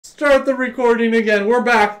Start the recording again. We're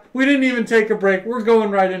back. We didn't even take a break. We're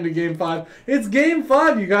going right into Game 5. It's Game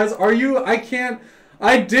 5, you guys. Are you...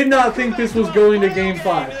 I did not think this was going to Game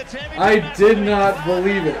 5. I did not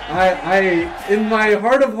believe it. In my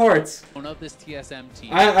heart of hearts, of this TSM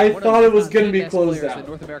team, I thought it was going to be closed out. That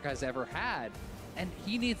North America has ever had. And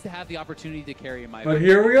he needs to have the opportunity to carry him. But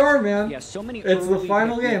here we are, man. Yeah, so many it's the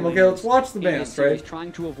final game. Okay, let's watch the bans, right?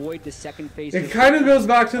 Trying to avoid the second phase. It kind of goes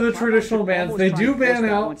back to the traditional bans. They do ban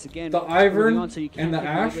out the Ivern and the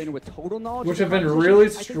Ashe, which have been really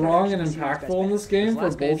strong and impactful in this game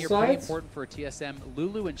for both sides. Important for TSM.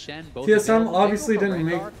 Lulu and Shen both. TSM obviously didn't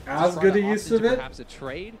make as good a use of it. Perhaps a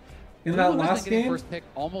trade. In that last game, first pick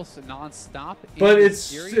almost non-stop, but it's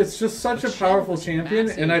just such a powerful champion,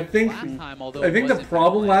 and I think the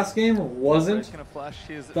problem last game wasn't the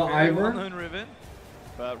Ivern.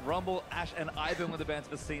 But Rumble, Ashe, and Ivern with the bans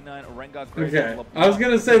for C9. Rengar. Okay, I was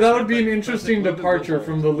gonna say that would be an interesting departure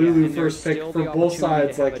from the Lulu first pick for both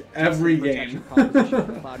sides, like every game.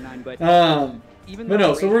 But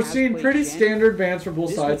no, so we're seeing pretty standard bans for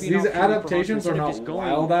both sides. These adaptations are not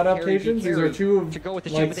wild adaptations. These are two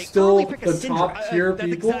of, like, still the top tier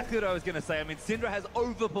people. That's exactly what I was going to say. I mean, Syndra has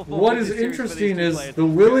overperformed. What is interesting is the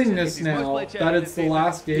willingness now that it's the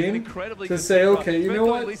last game to say, okay, you know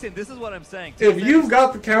what? This is what I'm saying. If you've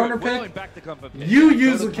got the counter pick, you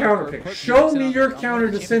use the counter pick. Show me your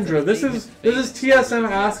counter to Syndra. This is TSM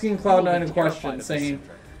asking Cloud9 a question, saying,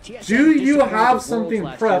 do you have something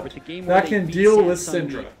prepped that can deal with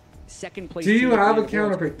Syndra? Do you have a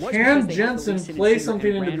counter pick? Can Jensen play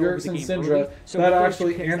something into Bjergsen and Syndra that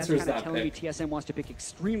actually answers that pick? TSM wants to pick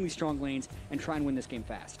extremely strong lanes and try and win this game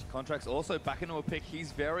fast. Contract's also back into a pick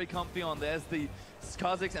he's very comfy on. There's the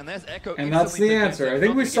Kha'Zix and there's Echo. And that's the answer. I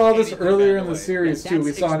think we saw this earlier in the series too.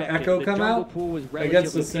 We saw an Echo come out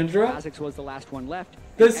against the Syndra. Kha'Zix was the last one left.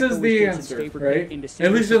 This is the answer, right?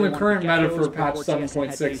 At least in the current meta for patch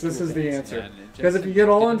 7.6, this is the answer. Because if you get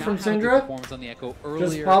all in from Syndra,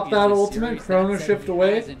 just pop that ultimate, Chrono Shift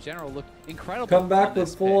away, come back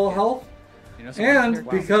with full health, and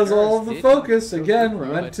because all of the focus, again,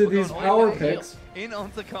 went to these power picks,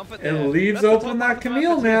 it leaves open that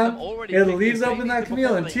Camille, man. It leaves open that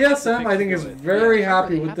Camille. And TSM, I think, is very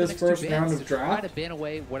happy with this first round of draft.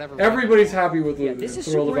 Everybody's happy with Lulu. They're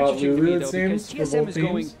thrilled about Lulu, it seems, for both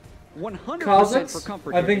teams.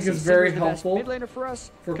 Kha'Zix, I think, is very helpful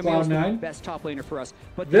for Cloud9.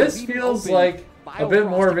 This feels like a bit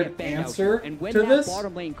more of an answer to this.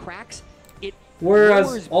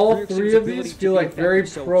 Whereas all three of these feel like very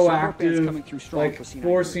proactive, like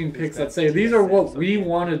forcing picks that say, these are what we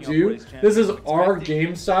want to do. This is our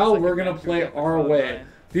game style. We're going to play our way.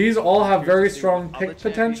 These all have very strong pick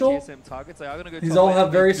potential. These all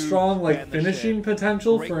have very strong, like, finishing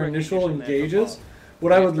potential for initial engages.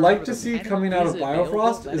 What I would like to see coming out of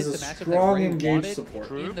Biofrost is a strong engage support.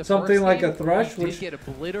 Something like a Thresh, which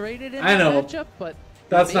I know,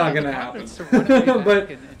 that's not going to happen. But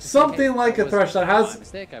something like a Thresh that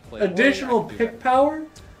has additional pick power,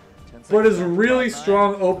 but is really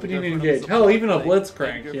strong opening engage. Hell, even a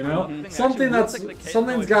Blitzcrank, you know?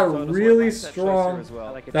 Something's got really strong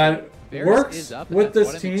that works with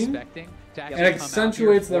this team and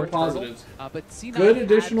accentuates their positives. Good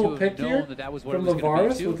additional pick here from the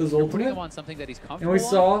Varus with his ultimate. And we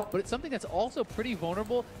saw the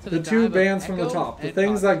two bans from the top. The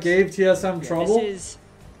things that gave TSM trouble.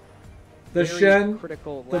 The Shen,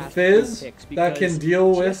 the Fizz that can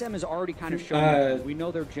deal with. TSM has already kind of shown we know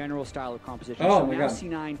their general style of composition. Oh my god.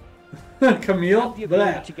 Camille?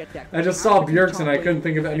 I just saw Bjergsen, I couldn't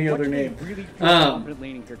think of any other name.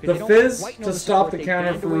 The Fizz to stop the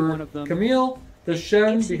counter for Camille. The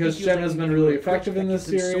Shen, because Shen has been really effective in this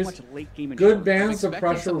series. Good bans to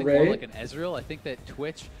pressure Ray.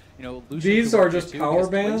 These are just power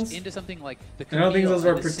bans. I don't think those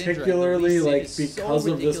are particularly, like, because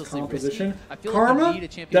of this composition. Karma,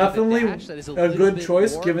 definitely a good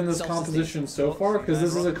choice given this composition so far, because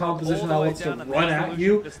this is a composition that wants to run at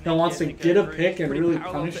you, that wants to get a pick and really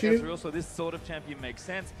punish you.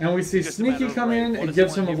 And we see Sneaky come in, it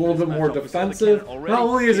gives him a little bit more defensive. Not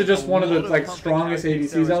only is it just one of the, like, strongest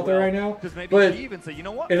ADCs out there right now, but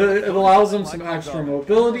it allows him some extra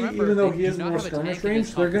mobility, even though he is more skirmish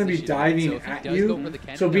range. They're going to be diving at you,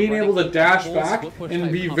 so being able to dash back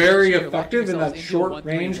and be very effective in that short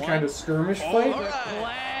range kind of skirmish fight.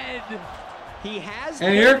 He has.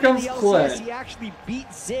 And here comes the LCS. Kled. He actually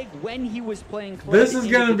beat Zig when he was playing Kled. This is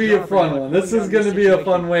going to be a fun one. This is going to be a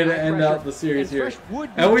fun way to end out the series here.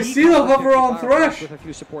 And we see the hover on Thresh.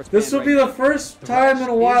 This will be the first time in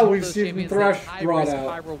a while we've seen Thresh brought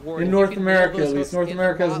out. In North America, at least. North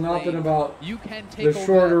America has not been about the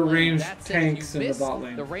shorter range tanks in the bot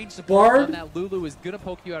lane. Bard,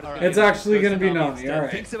 it's actually going to be Nami.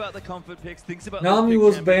 Alright. Nami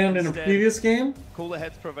was banned in a previous game.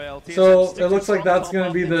 So it looks like that's going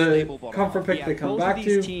to be the comfort pick they come back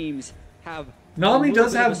to. Nami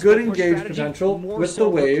does have good engage potential with the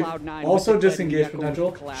wave, also disengage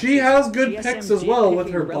potential. She has good picks as well with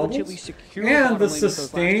her bubbles, and the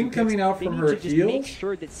sustain coming out from her heals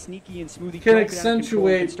can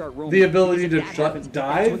accentuate the ability to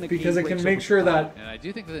dive, because it can make sure that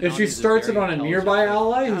if she starts it on a nearby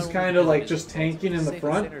ally who's kind of like just tanking in the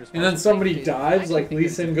front, and then somebody dives, like Lee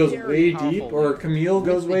Sin goes way deep or Camille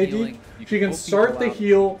goes way deep, she can start the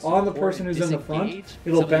heal on the person who's in the front.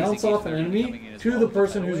 It'll bounce off an enemy to the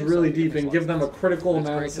person who's really deep and give them a critical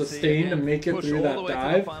amount of sustain to make it through that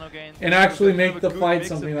dive and actually make the fight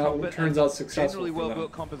something that turns out successful for them.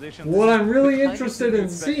 What I'm really interested in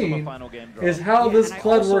seeing is how this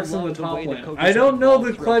Kled works in the top lane. I don't know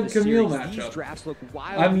the Kled Camille matchup.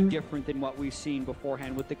 I'm different than what we've seen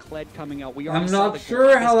beforehand with the Kled coming out. I'm not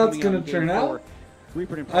sure how that's going to turn out.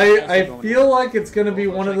 I feel like it's going to be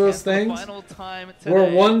one of those things where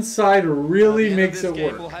one side really makes it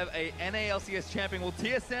work. We'll have a NA LCS champion. Will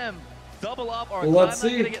TSM double up, or well, let's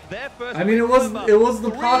see. I mean, it was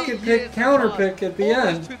the pocket pick, counter pick at the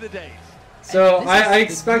end. So I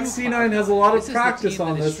expect C9 has a lot of practice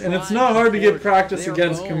on this, and it's not hard to get practice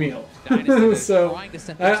against Camille. So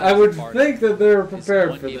I would think that they're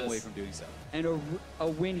prepared for this. And a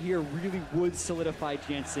win here really would solidify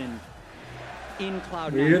Jensen in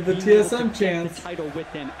Cloud9. We hear the TSM chants.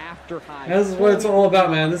 This is what it's all about,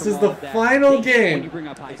 man. This is the final game.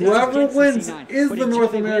 Whoever wins is the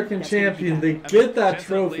North American champion. They get that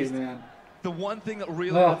trophy, man. The one thing that really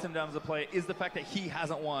lets him down as a player is the fact that he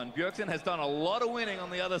hasn't won. Bjergsen has done a lot of winning on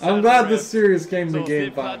the other side. I'm glad this series came to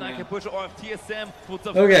game 5, man.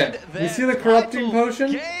 Okay, we see the corrupting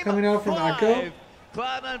potion coming out from Echo.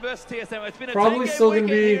 Cloud9 versus TSM. It's been a probably still going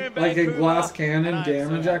to be like a glass cannon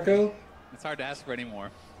damage Echo. It's hard to ask for anymore.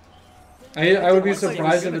 I would be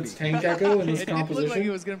surprised if it's tank Echo in this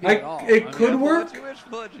composition. It could work,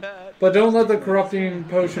 but don't let the corrupting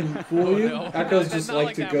potion fool you. Echoes just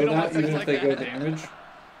like to go that, even if they go damage.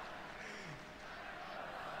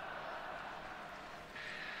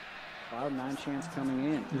 Cloud9 chance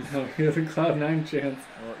coming in. No, here's the Cloud9 chance.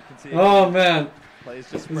 Oh man.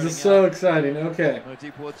 This is so exciting. Okay.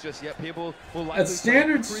 At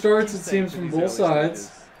standard starts, it seems, from both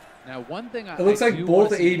sides. Now, one thing it looks like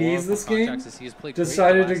both ADs this game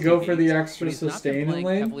decided to go for the extra sustain in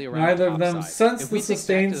lane. Neither of them, since the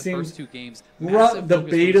sustain seems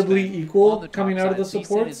debatably equal coming out of the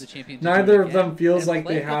supports, neither of them feels like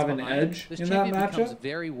they have an edge in that matchup.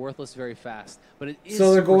 Very worthless very fast, but it is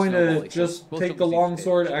so they're going to just take the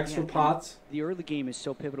longsword extra pots. The early game is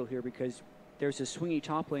so pivotal here because there's a swingy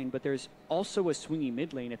top lane, but there's also a swingy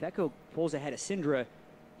mid lane. If Echo pulls ahead of Syndra,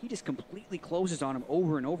 he just completely closes on him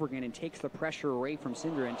over and over again and takes the pressure away from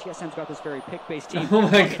Syndra. And TSM's got this very pick-based team. Oh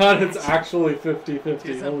my god, it's actually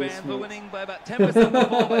 50-50. Holy smokes. Winning by about 10%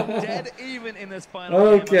 before, but dead even in this final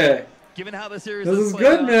okay. Given how the series this is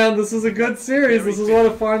good, man. This is a good series. This is what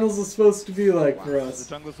a finals is supposed to be like for us.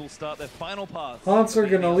 The junglers will start their final pass. Haunts are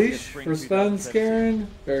going to leash for Sven Scarin.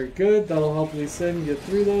 Very good. That'll help Lee Sin get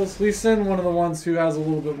through those. Lee Sin, one of the ones who has a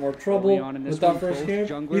little bit more trouble with that first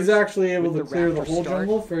camp. He's actually able to clear the whole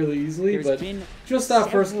jungle fairly easily, but just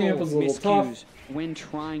that first camp is a little tough. When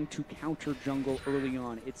trying to counter jungle early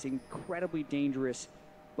on, it's incredibly dangerous.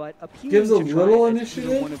 But gives a little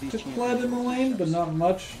initiative to Kled in the lane, but not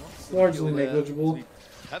much. It's largely negligible.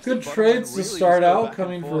 Good trades to start out,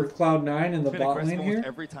 coming for Cloud9 in the bot lane here.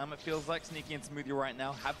 Every time it feels like Sneaky and Smoothie right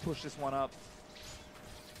now have pushed this one up.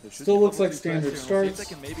 Still looks like standard starts. They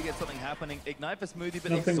can maybe get something happening. Ignite for Smoothie,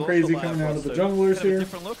 but nothing crazy coming out of the junglers here.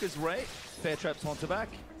 Different look is Ray. Fair traps onto back.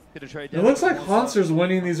 It looks like Haunter's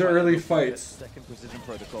winning these early fights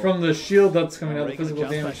from the shield that's coming out, the physical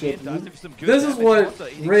damage shield. This is what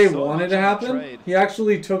Ray wanted to happen. He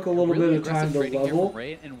actually took a little bit of time to level.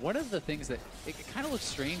 And one of the things that it kind of looks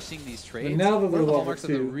strange seeing these trades, now that they're one of the level hallmarks of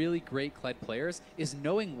the really great Kled players is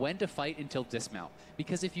knowing when to fight until dismount.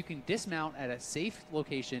 Because if you can dismount at a safe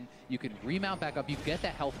location, you can remount back up, you get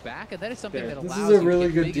that health back, and that is something that allows you to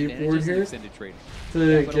get big deep ward here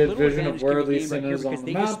to get vision of where Lee Sin is on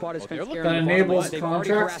the map. that enables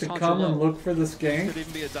Contracts to come and look for this gank.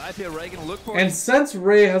 And since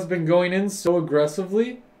Ray has been going in so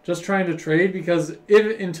aggressively, just trying to trade, because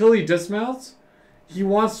until he dismounts, he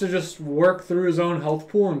wants to just work through his own health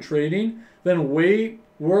pool and trading, then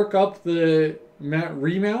work up the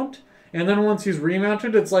remount, and then once he's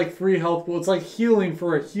remounted, it's like free health pool. It's like healing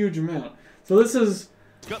for a huge amount. So this is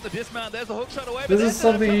got the dismount. There's the hook shot away. This is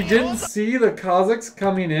something he didn't see the Kazakhs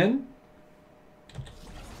coming in.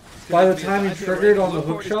 By the time he triggered on the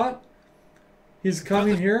hook shot, he's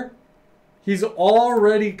coming here. He's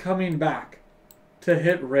already coming back to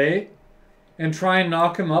hit Ray and try and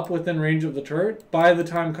knock him up within range of the turret by the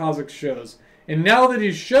time Kazakhs shows. And now that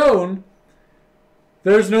he's shown,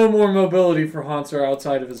 there's no more mobility for Hansar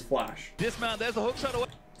outside of his flash. Dismount, there's the hook shot away.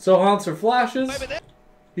 So Hansar flashes.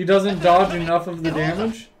 He doesn't dodge enough of the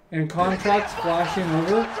damage, and Contracts flashing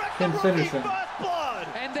over can finish him.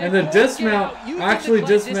 And the dismount actually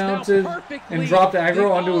dismounted and dropped aggro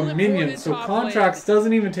onto a minion, so Contracts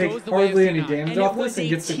doesn't even take hardly any damage off this and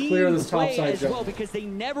gets to clear this topside jump. Well, because they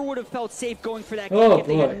never would have felt safe going for that gank if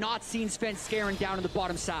they had not seen Sven scaring down on the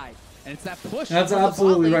bottom side. And it's that push. That's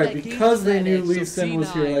absolutely right. Because they knew Lee Sin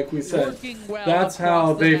was here, like we said, that's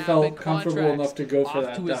how they felt comfortable enough to go for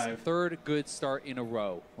that dive. Third good start in a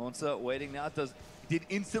row. Hansar waiting now. Did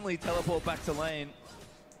instantly teleport back to lane.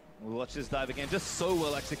 We'll watch this dive again. Just so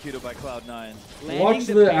well executed by Cloud9. Watch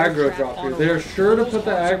the aggro drop here. They're sure to put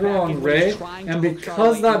the aggro on Ray, and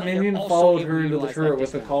because that minion followed her into the turret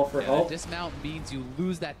with a call for help. Dismount means you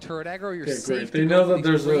lose that turret aggro. You're safe. Great. They know that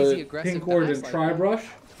there's a pink ward in Tri-Brush.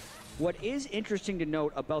 What is interesting to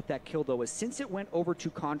note about that kill, though, is since it went over to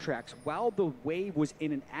Contracts, while the wave was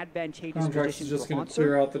in an advantageous position just for going to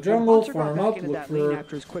clear out the jungle, farm up, look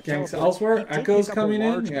for ganks elsewhere. Echo's coming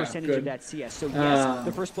in. Yeah, good. So yes,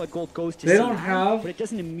 the first blood gold goes to they don't have but it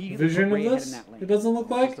doesn't immediately vision of this, it doesn't look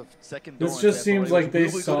like. This just seems like they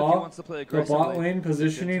saw the bot lane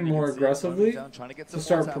positioning more aggressively to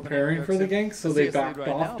start preparing for the gank, so they backed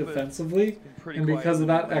off defensively, and because of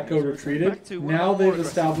that, Echo retreated. Now they've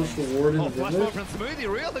established a ward in the village.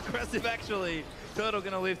 Real aggressive, actually.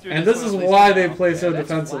 And this is why they play so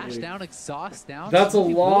defensively. That's a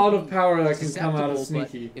lot of power that can come out of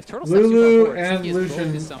Sneaky. Lulu and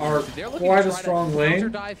Lucian are quite a strong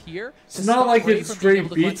lane. It's not like it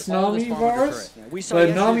straight beats Nami bars,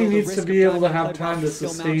 but Nami needs to be able to have time to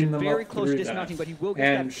sustain them up through that.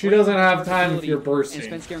 And she doesn't have time if you're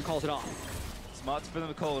bursting. Smart for them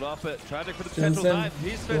to call it off, but tragic for the potential dive.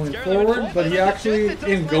 He's going forward, but he actually,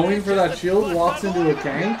 in going for that shield, walks into a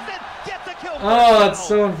gank. Oh, that's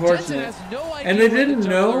so unfortunate. And they didn't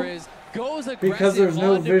know because there's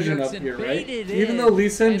no vision up here, right? Even though Lee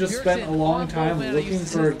Sin just spent a long time looking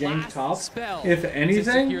for a gank top, if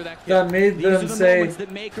anything, that made them say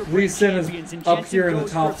Lee Sin is up here in the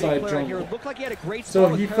top side jungle.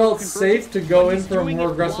 So he felt safe to go in for a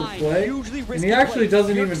more aggressive play, and he actually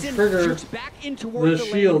doesn't even trigger the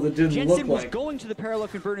shield, it didn't look like.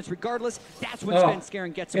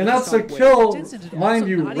 And that's a kill, mind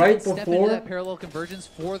you, right before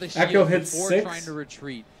Echo hits 6.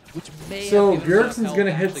 So Bjergsen's going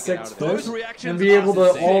to hit 6 first and be able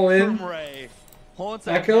to all in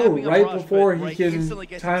Echo right before he can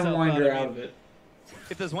time winder out of it.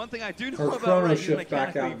 If there's one thing I do know or about chrono Ray, shift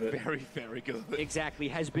back out of it. Very, very good. Exactly.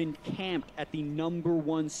 Has been camped at the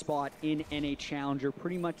 #1 spot in NA Challenger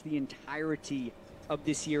pretty much the entirety of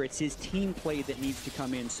this year. It's his team play that needs to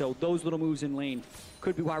come in. So those little moves in lane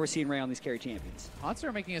could be why we're seeing Ray on these carry champions. Hansar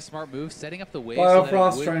are making a smart move, setting up the wave.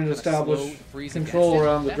 Biofrost so trying to establish control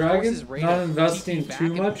around the dragon, not investing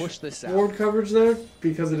too much ward coverage there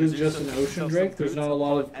because it is just an ocean drake. There's not a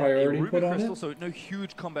lot of priority put on it. So no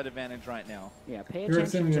huge combat advantage right now. Yeah, pay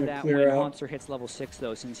attention to that when Hansar hits level 6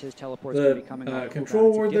 though, since his teleport's going to be coming out.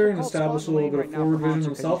 Control ward there and establish a little bit of forward vision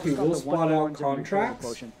himself. He will spot out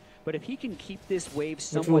Contracts. But if he can keep this wave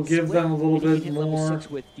somewhat, which will give them a little bit more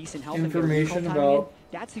information about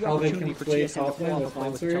how they can play top lane with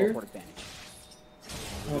Hansar here.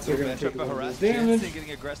 Hansar going to take a little damage.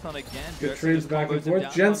 Good trades back and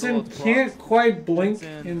forth. Jensen can't quite blink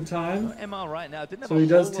in time, so he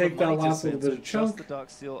does take that last little bit of chunk. The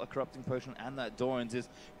Dark Seal, a corrupting potion, and that Doran's is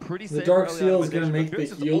pretty safe. The Dark Seal is going to make the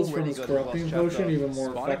heals from his corrupting potion even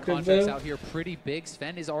more effective though. Out here pretty big.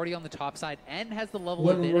 Sven is already on the top side and has the level.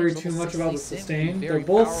 Wouldn't worry too much about the sustain. They're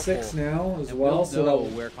both 6 now as well, so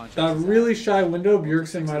that really shy window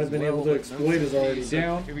Bjergsen might have been able to exploit is already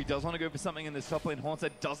down. If he does want to go for something in this top lane, Hansar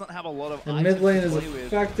doesn't have a lot of and mid lane is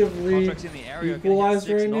effectively equalized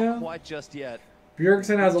right now. Not quite just yet.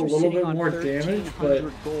 Bjergsen has a They're little sitting bit on more damage, but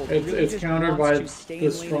 1,300 gold. it's Really just countered wants by to stay the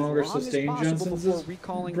in lane stronger as long as sustain possible Jensen's before is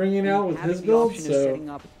recalling bringing and out with having his the build. option of So setting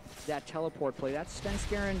up that teleport play. That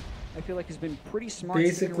Svenskeren, I feel like, has been pretty smart sticking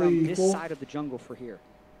basically around equal. this side of the jungle for here.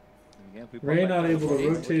 Ray not able to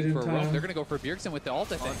It's rotate in for a roam. time. They're going to go for Bjergsen with the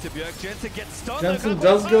ult, I think. Jensen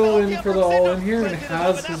does go in for the all in here and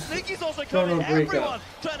has his chrono break up.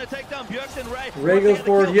 Ray goes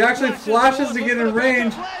forward. He actually flashes to get in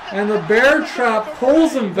range, and the bear trap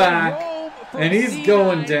pulls him back, and he's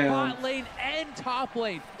going down. Bot lane and top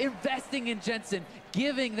lane, investing in Jensen,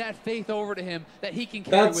 giving that faith over to him that he can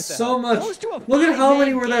carry with That's the so help. much. Look at how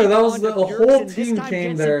many were there. That was the whole team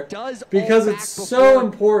came there because it's so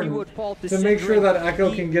important to make sure that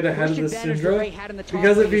Echo can get ahead of the Syndra.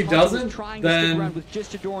 Because if he doesn't, then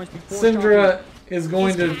Syndra is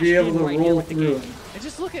going to be able to roll through him. And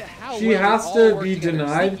just look at how She has to be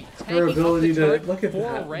denied her ability to look at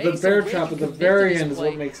that. The bear trap at the very end is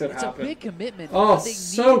what makes it It's a happen. big commitment. Oh, but they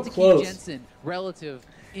so needed to keep close. Jensen relative.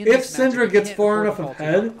 If Syndra gets far enough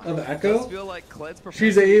ahead of Echo,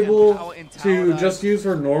 she's able to just use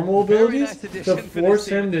her normal abilities to force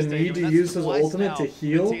him to need to use his ultimate to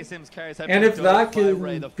heal. And if that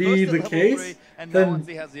can be the case, then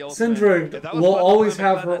Syndra will always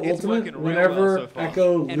have her ultimate whenever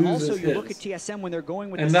Echo And also, loses you look at his. TSM when they're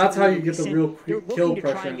going with And the that's how Syndra you get the Lee real Sin, they're kill looking to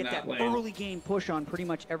try pressure and in get that that lane. early game push on pretty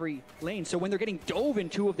much every lane. So when they're getting dove in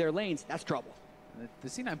two of their lanes, that's trouble. The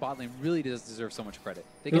C9 bot lane really does deserve so much credit.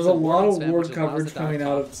 They There's get a the lot of Sven, ward which allows coverage the dive coming top.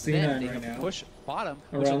 out of C9 Then they right can now. push bottom,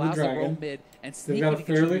 which Around the allows the roam dragon. mid, and They've Sneaky got a to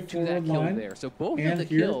fairly contribute to that forward kill line. there. So both And of the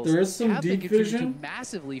here, kills there is some have been deep contributed vision to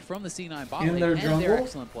massively from the C9 bot in lane their and jungle. their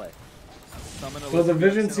excellent play. But the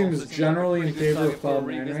vision seems generally in favor of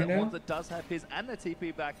Cloud9 right now. That does have his and the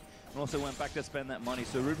TP back, and also went back to spend that money.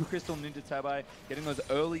 So Ruby Crystal, Ninja Tabai getting those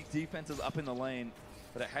early defenses up in the lane.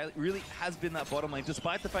 But it really has been that bottom lane,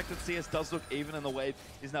 despite the fact that CS does look even in the wave,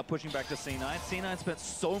 is now pushing back to C9. C9 spent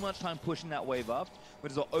so much time pushing that wave up,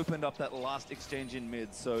 which has opened up that last exchange in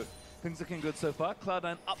mid. So things looking good so far.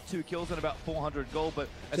 Cloud9 up 2 kills and about 400 gold, but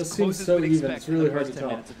as Just close seems as so we'd even. expect It's really in the hard first to 10 tell.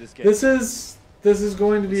 minutes of this game. This is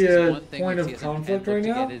going to be a one thing point where of TSM conflict can right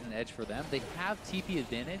look to now. get an edge for them. They have TP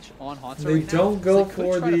advantage on Hanzo They right now, don't so go they could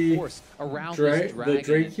for try to the force around this dragon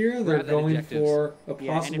Drake and here. They're grab that going objectives. for a Yeah, and if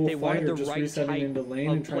possible they fight wanted or the just right resetting type into lane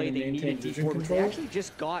of and play, trying to they maintain needed vision D4, but they control. actually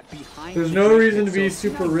just got behind There's the no Drake reason ult, to be so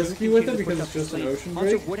super C9 do risky with it continue to because push it's up just the an lane. ocean Hanzo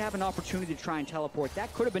break. would have an opportunity to try and teleport.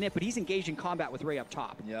 That could have been it, but he's engaged in combat with Ray up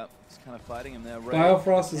top. Yep, just kind of fighting him there.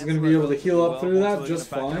 Biofrost is going to be able to heal up through that just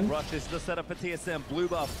fine. Rush is the setup for TSM. Blue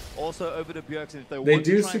buff also over to Bjergsen. If They want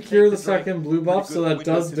to do try and secure take the Drake, second blue buff, pretty so good that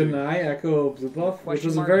window does to do. deny Echo blue buff, which Question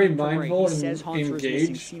was a mark very from Ray. mindful He and says Hanzo is missing.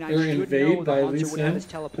 engage C9 or should know invade that by Hanzo Lee would have his Sin to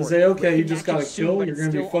teleport. say, okay, Rick you can just match got a it soon, kill, but you're it's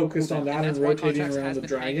going to be still focused on that And and that's why rotating Contracts around has the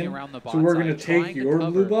been hanging dragon. around the bot So we're going side, to trying take to your blue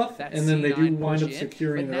cover buff, that and then they do C9 wind push up in.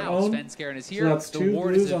 securing But their now own. Svenskeren is So here. that's The 2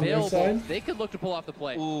 ward is blues on their available. side. They could look to pull off the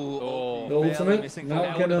play. Ooh, Oh. The barely ultimate missing not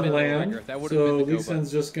that going to would've been a land, trigger. That would've so been the Lee go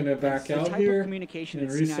Sin's just going to back The out type here of communication and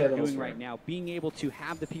that C9 reset are doing elsewhere. right now, being able to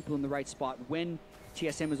have the people in the right spot when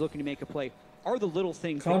TSM is looking to make a play, are the little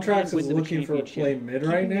things. Contracts that can is win them looking for a championship. play mid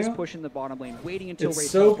right Keeping this now. push in the bottom lane, waiting until It's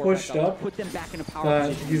Ray's so teleport pushed back up, up to put them back in a power that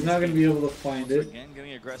position. he's not going to be able to find it. Again,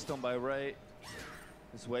 getting aggressed on by Ray.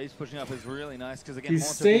 This wave's pushing up is really nice because again, He's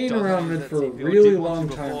Haunter staying does around use mid that for a TP, or really did want long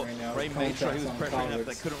to time before. right now Ray with made sure he was contracts on pressuring up. Cloud.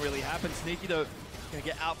 That couldn't really happen. Sneaky though, gonna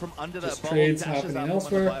get out from under Just that bubble. trades Dashes happening out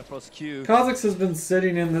elsewhere. from under Bifrost Q. Kha'Zix has been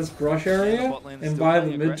sitting in this brush area and by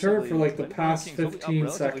the mid turret for like the past 15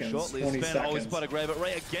 seconds, 20 seconds.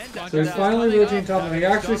 So he's finally rotating top and he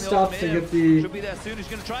actually stops to get the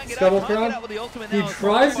scuttle crab. He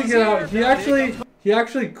tries to get out. He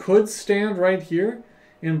actually could stand right here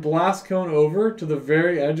and blast cone over to the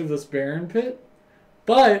very edge of this Baron pit,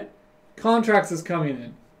 but Contracts is coming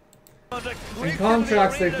in. And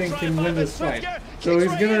Contracts, they think, can win this fight. So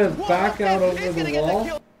he's going to back out over the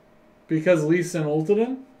wall because Lee Sin ulted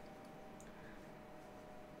him.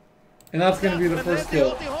 And that's going to be the first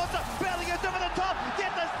kill.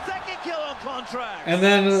 And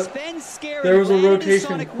then there was a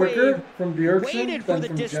rotation quicker from Bjergsen than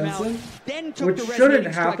from Jensen, which shouldn't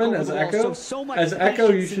happen as Echo. As Echo,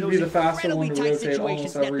 you should be the faster one to rotate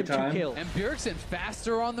almost every time. And Bjergsen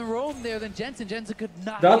faster on the roam there than Jensen. Jensen could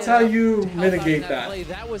not. That's get how up you to help mitigate out in that. play.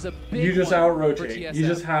 That was a big You just one out for rotate. TSM. You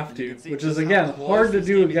just have to, which is again hard to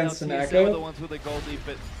do against an Echo.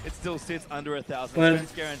 It still sits under 1,000. But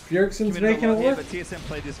Bjergsen's making it work. But TSM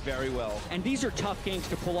played this very well. And these are tough games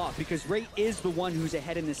to pull off because Ray is the one who's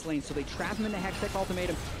ahead in this lane. So they trap him in the Hextech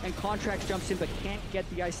ultimatum, and Contracts jumps in but can't get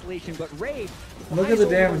the isolation. But Ray, look at the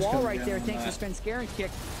damage wall coming right down there, on thanks to that. Spen's Garen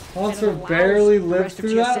kick. Monster barely lived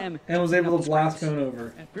through that and was able to blast Cone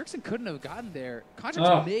over. And Bjergsen couldn't have gotten there.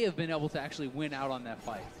 Contracts may have been able to actually win out on that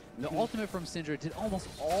fight. The ultimate from Syndra did almost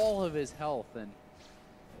all of his health, and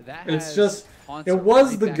that it's just, it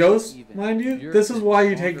was the Ghost, mind you. This is why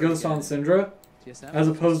you take Ghost on Syndra as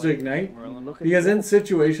opposed to Ignite, because in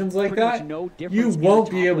situations like that, you won't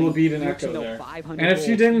be able to beat an Echo there. And if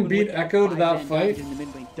she didn't beat Echo to that fight,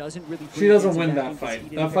 she doesn't win that fight.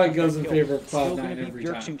 That fight goes in favor of Cloud9 every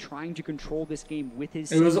time. Trying to control this game with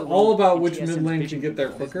his it was all about which mid lane can get there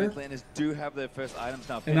quicker, and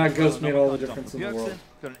that Ghost made all the difference in the world.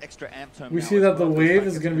 We see that the wave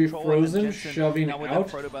is going to be frozen, shoving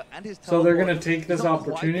out, so they're going to take this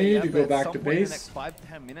opportunity to go back to base,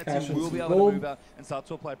 cash in some gold,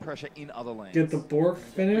 get the Bork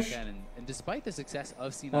finish and despite the success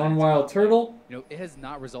of C9 on Wild Turtle. It has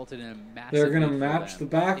not resulted in a massive. They're going to match the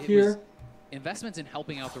back here. Investments in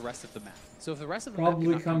helping out the rest of the map. So if the rest of the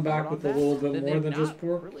probably map come back with a little bit more than just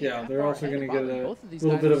Bork. Really yeah, they're also going to get a little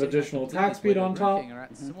bit of additional attack speed on top. Are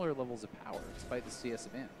at similar levels of power despite the CS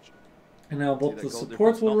advantage. And now both the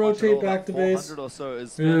supports will rotate back to base.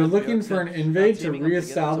 They're looking for an invade to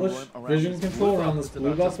reestablish vision control around this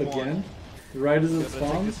blue buff again, right as it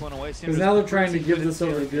spawns. Because now they're trying to give this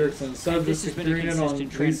over to Bjergsen instead of just securing it on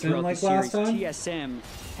Lee Sin like last time.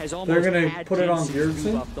 They're going to put it on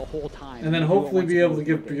Bjergsen and then hopefully be able to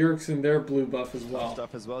give Bjergsen their blue buff as well.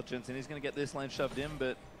 He's going to get this lane shoved in,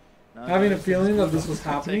 but having a feeling that this was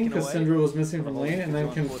happening because Syndra was missing from lane and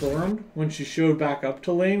then confirmed when she showed back up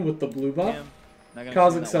to lane with the blue buff.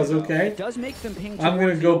 Kazik says, okay, I'm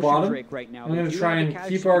going to go bottom. I'm going to try and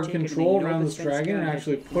keep our control around this dragon and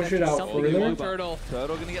actually push it out further. Turtle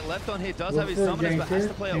going to get left on here. Does have his summoners, but has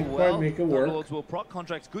to play it well. Make it work. Lords will proc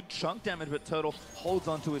Contracts. Good chunk damage, but Turtle holds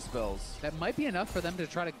onto his spells. That might be enough for them to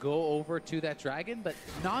try to go over to that dragon, but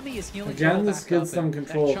Nami is healing. Again, this gives them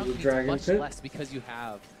control of the dragon pit. Less because you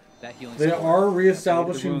have that healing. They are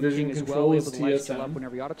reestablishing vision control as TSM.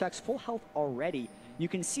 Whenever he auto attacks, full health already. You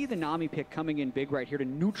can see the Nami pick coming in big right here to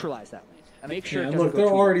neutralize that lane. And make sure look, they're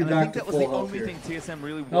already back to full health here.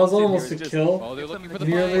 That was almost a kill,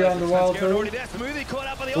 nearly on the Wild Turtle.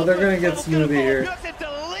 So they're going to get Smoothie here.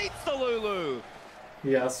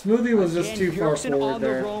 Yeah, Smoothie was just too far forward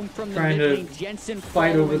there, trying to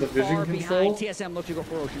fight over the vision control,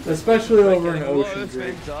 especially over an Ocean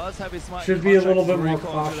Drake. Should be a little bit more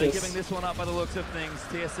cautious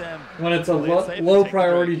when it's a low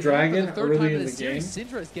priority dragon early in the game.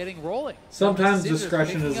 Sometimes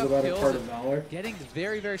discretion is the better part of valor, and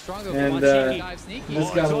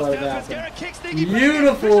just gotta let it happen.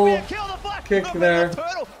 Beautiful kick there.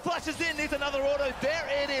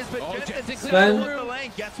 Spen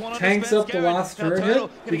tanks up the last turret hit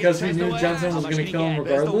because he knew Jensen was going to kill him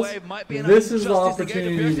regardless. This is the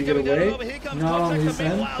opportunity to get away, not on Lee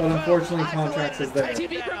Sin, but unfortunately Contracts is there.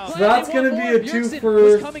 So that's going to be a 2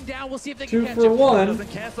 for 1.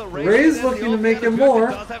 Ray's looking to make it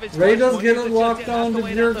more. Ray does get it locked on to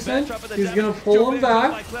Bjergsen. He's going to pull him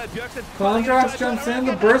back. Contracts jumps in.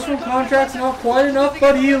 The burst from Contracts not quite enough,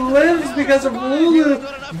 but he lives because of Lulu.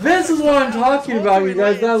 This is what I'm talking about, you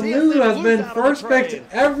guys. That Lulu has been first picked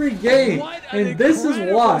every game, and this is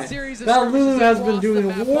why. That Lulu has been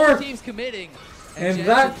doing work, and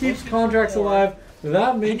that keeps Contracts alive.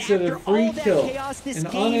 That makes it a free kill, an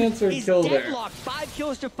unanswered kill there. 5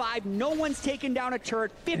 kills to 5, no one's taken down a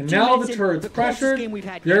turret. And now the turret's pressured.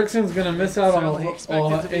 Bjergsen's going to miss out on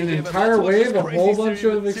an entire wave, a whole bunch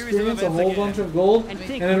of experience, a whole bunch of gold, and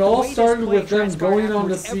it all started with them going on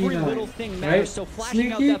to C9, right?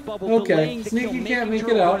 Sneaky, okay, Sneaky can't make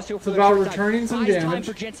it out. It's about returning some damage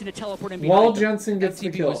while Jensen gets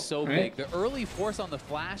the kill, right?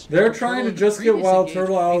 They're trying to just get Wild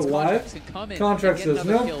Turtle out alive. Contract says,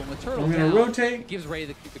 no, I'm going to rotate. Gives Ray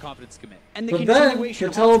the confidence to commit. But then the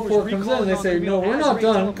teleport comes in and they say, no, we're not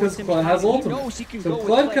done because Kled has ultimate. So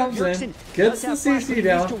Kled comes in, gets the CC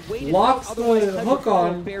down, locks the hook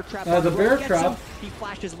on the bear trap. He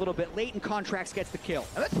flashes a little bit late and Contracts gets the kill.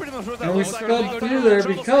 And we sped through there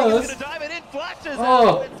because,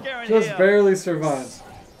 oh, just barely survives.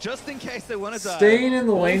 Just in case they want to die. Staying in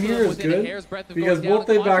the lane here is good because both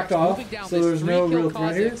they backed off, so there's no real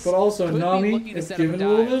threat here. But also Nami, if given a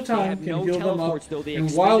little bit of time, can heal them up,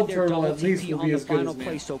 and Wild Turtle at least will be as good as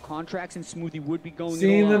me.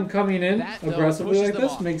 Seeing them coming in aggressively like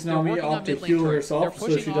this makes Nami opt to heal herself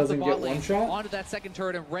so she doesn't get one shot. Onto that second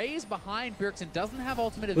turret, and Ray's behind. Bjergsen doesn't have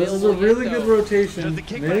ultimate available. This is a really good rotation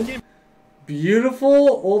mid.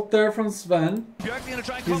 Beautiful ult there from Sven.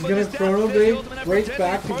 He's going to chrono break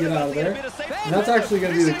back to get out of there. And that's actually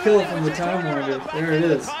going to be the kill from the Time Winder. There it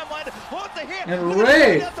is. And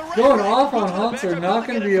Ray going off on Hunter, not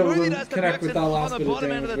going to be able to connect with that last bit of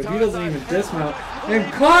damage, but he doesn't even dismount.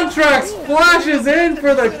 And Contract splashes in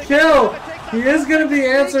for the kill. He is going to be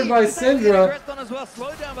answered by Syndra.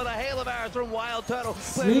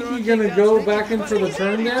 Sneaky going to go back in for the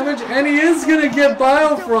turn damage, and he is going to get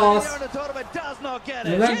Biofrost.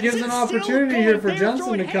 And that gives an opportunity here for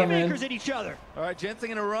Jensen to come in. All right, Jensen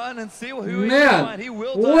going to run and see who Man,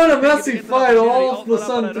 what a messy fight! All of a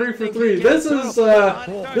sudden, 3 for 3. This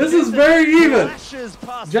is very even.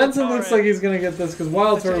 Jensen looks like he's going to get this because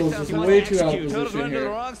Wild Turtle is just way too out of position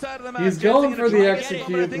here. He's going for the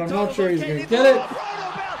execute, but I'm not sure he's going to get it.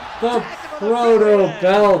 The Proto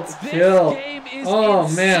Belt kill. Oh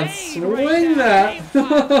man, swing that!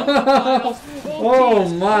 Oh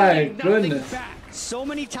my goodness. So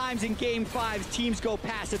many times in Game 5, teams go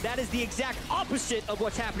passive. That is the exact opposite of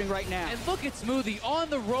what's happening right now. And look at Smoothie on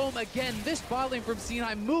the roam again. This bot lane from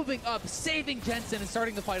C9 moving up, saving Jensen and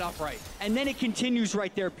starting the fight off right. And then it continues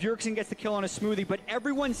right there. Bjergsen gets the kill on a Smoothie, but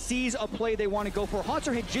everyone sees a play they want to go for.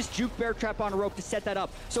 Hunter had just juked Bear Trap on a rope to set that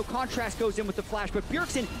up. So Contrast goes in with the flash, but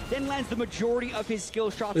Bjergsen then lands the majority of his skill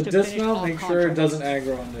shots to finish off make sure it doesn't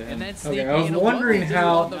aggro onto him. Okay, I was wondering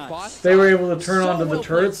how they were able to turn onto the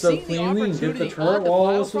turret so cleanly and get the turret while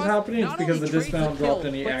all this was happening. It's because the dismount dropped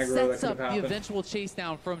any aggro that could have happened. The eventual chase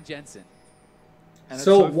down from Jensen.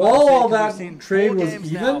 So while all that trade was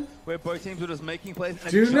even, where both teams were just making plays,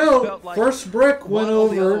 do note, first brick went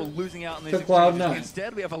over to Cloud9.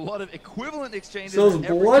 Instead, we have a lot of equivalent exchanges. So as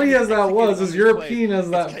bloody as that was, as European as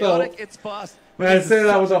that felt, and I say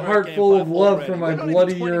that with a heart full of love for my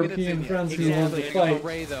bloody European friends who love to fight.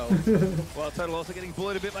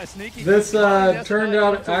 This turned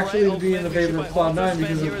out actually to be in the favor of Cloud9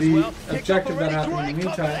 because of the objective that happened in the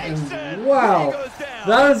meantime. And wow,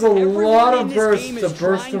 that is a lot of burst to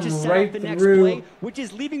burst him right through,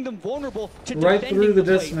 the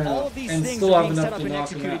dismount and still have enough to knock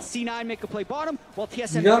him out.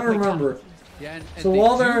 You gotta remember. Yeah, and so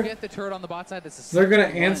while get the turret on the bot side, they're going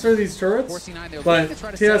to answer these turrets, but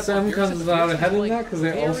TSM comes out ahead in that because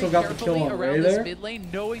they also got the kill on Ray there.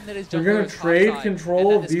 They're going to trade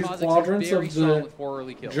control of these quadrants of the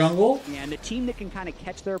jungle. Yeah, and the team that can kind of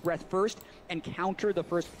catch their breath first and counter the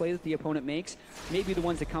first play that the opponent makes, maybe the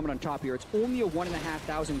ones that come in on top here. It's only a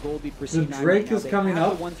 1,500 gold lead for C9. The Drake is coming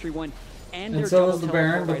up. 1-3-1. And so is the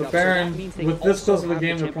Baron, but the Baron, with this close of a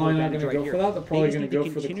game, they're probably not going to go for that. They're probably going to go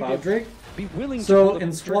for the Cloud Drake. So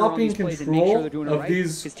in swapping control of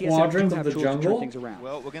these squadrons of the jungle,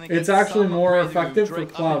 it's actually more effective for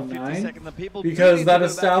Cloud9 because that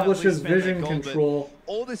establishes vision control.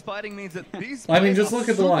 All this fighting means that these I mean, just look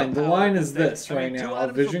at the line. The line is this right now,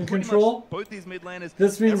 vision control.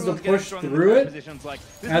 This means to push through it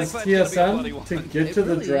as TSM to get to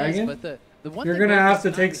the dragon. You're going to have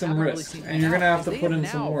to take some risks, and you're going to have to put in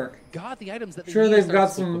some work. Sure, they've got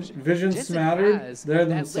some vision smattered there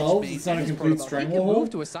themselves. It's not a complete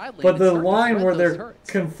stranglehold. But the line where they're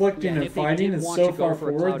conflicting and fighting is so far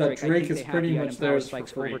forward that Drake is pretty much theirs for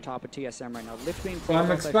free. So I'm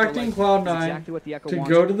expecting Cloud9 to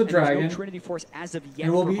go to the dragon. It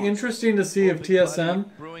will be interesting to see if TSM,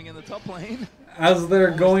 as they're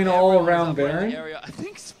going all around Baron. I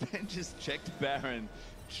think Sven just checked Baron.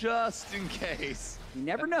 Just in case. You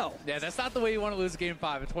never know. Yeah, that's not the way you want to lose Game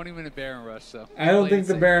 5, a 20-minute Baron rush. So I don't think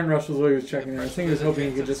the Baron rush was what he was checking there. I think he was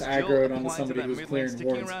hoping he could just aggro it onto somebody who was clearing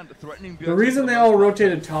wards. The reason they all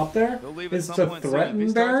rotated top there is to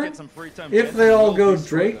threaten Baron. If they all go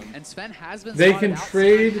Drake, they can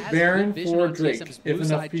trade Baron for Drake if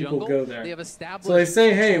enough people go there. So they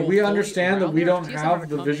say, hey, we understand that we don't have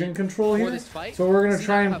the vision control here, so we're going to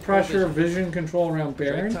try and pressure vision control around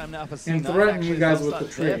Baron and threaten you guys with the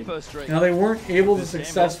trade. Now they weren't able to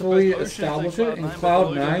successfully establish it, and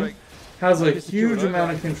Cloud9 has a huge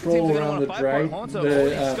amount of control around the Baron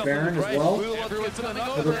as well.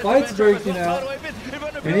 But the fight's breaking out,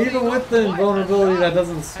 and even with the invulnerability, that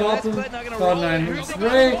doesn't stop him. Cloud9 hits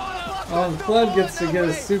Ray. Kled gets to get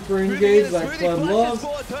a super engage that Kled loves.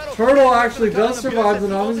 Turtle actually does survive, the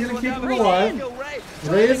Nami's going to keep him alive.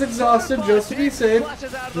 Ray is exhausted just to be safe.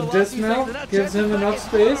 The dismount gives him enough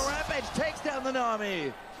space.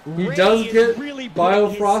 He does get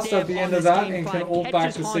Biofrost at the end of that and can ult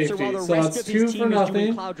back to safety. So that's 2 for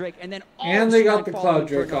nothing. And they got the Cloud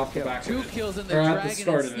Drake off the back. 2 kills in the dragon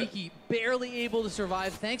and Sneaky barely able to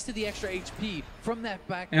survive thanks to the extra HP from that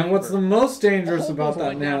back. And what's the most dangerous about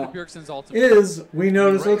that now is we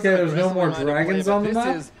notice, okay, there's no more dragons on the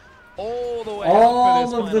map. all the way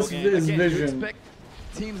All up of this is Again, vision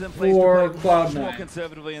teams in place for to play much more Cloud9.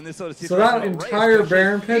 conservatively in this sort of So situation. that entire Ray,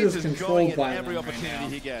 Baron pit he's is just controlled going by at every them right opportunity now.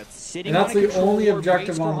 he gets. Sitting And that's on a the only control board,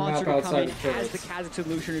 objective waits on for the map Haunter to come outside in of as the turrets. Kazakhstan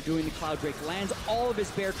Lucian are doing the Cloud Drake, lands all of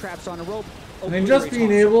his bear traps on a rope. And then just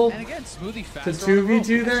being able And again, Smoothie to faster on the rope.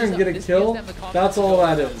 2v2 there and Catches get up. a This kill, gives them the that's all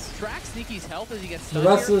that confidence is. to go. Track Sneaky's health as he gets The stunned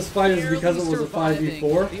rest of here, this fight is because it was a barely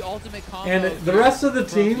 5v4. the ultimate combo And the here rest of the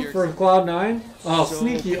from team Bjergsen. for Cloud9, oh, So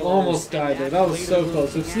Sneaky close. almost died there. That was so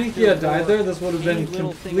close. If Sneaky had died there, this would have been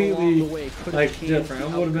completely different.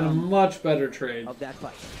 It would have been a much better trade. Of that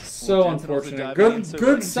fight. So unfortunate.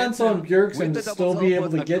 Good sense on Bjergsen to still be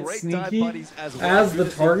able to get Sneaky as the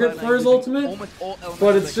target for his ultimate,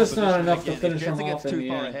 but it's just not enough to finish him off in the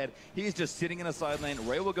end. He's just sitting in a side lane.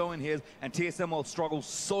 Ray will go in his, and TSM will struggle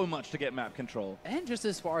so much to get map control. And just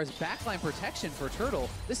as far as backline protection for Turtle,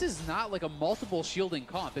 this is not like a multiple shielding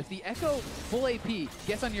comp. If the Echo full AP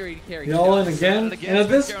gets on your AD carry, Y'all in again, and at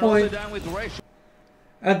this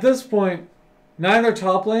point, neither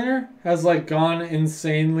top laner has like gone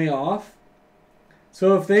insanely off.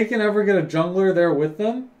 So if they can ever get a jungler there with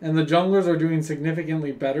them, and the junglers are doing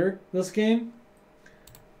significantly better this game,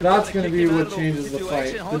 that's going to be what changes the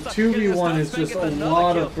fight. The 2v1 is just a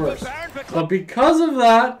lot of burst. But because of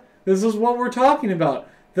that, this is what we're talking about.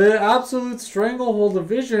 The absolute stranglehold of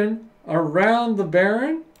vision around the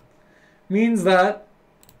Baron means that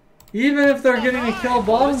even if they're getting a kill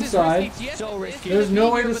bottom side, there's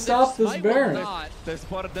no way to stop this Baron. They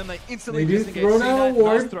do throw down a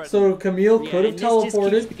ward, so Camille could have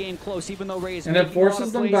teleported, and it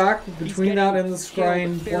forces them back between that and the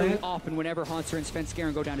scrying plant.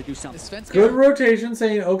 Good rotation,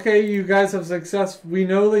 saying, okay, you guys have success. We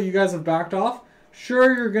know that you guys have backed off.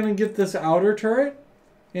 Sure, you're going to get this outer turret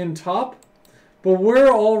in top, but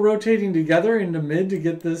we're all rotating together into mid to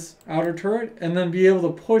get this outer turret and then be able to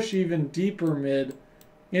push even deeper mid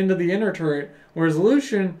into the inner turret. Whereas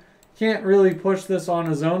Lucian can't really push this on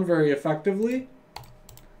his own very effectively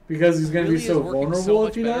because he's going to be so vulnerable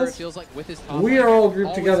if he does. We are all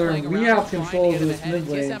grouped together and we have control of this mid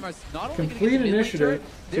lane. Complete initiative.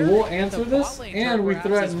 So we'll answer this, and we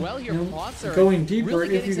threaten going deeper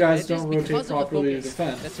if you guys don't rotate properly to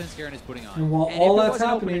defend. And while all that's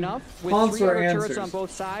happening, Haunter answers. On both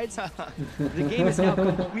sides, the game is now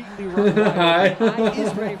completely run.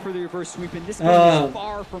 Is ready for the reverse sweep, and this game is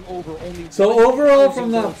far from over. So overall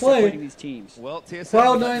from that play, Well,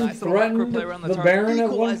 Cloud9 threatened the Baron at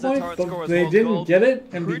one point, but they didn't get it,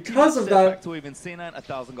 and because of that,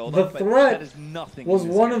 the threat was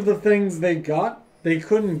one of the things they got. They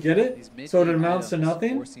couldn't get it, so it amounts to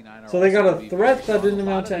nothing. So they got a threat that didn't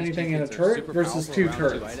amount to anything in a turret versus 2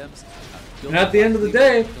 turrets. And at the end of the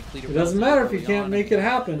day, it doesn't matter if you can't make it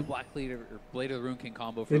happen.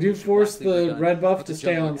 They do force the red buff to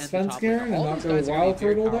stay on Svenskeren and not go Wild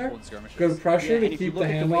Turtle there. Good pressure to keep the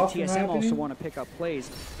handoff from happening. Also want to pick up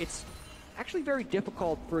plays. It's actually very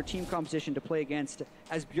difficult for a team composition to play against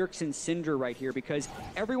as Bjergsen's Syndra right here because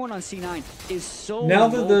everyone on C9 is so now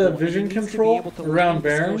that the vision control around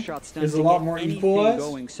Baron is a lot more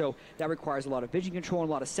equalized. So that requires a lot of vision control and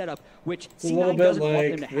a lot of setup, which it's a little bit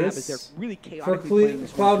like this really for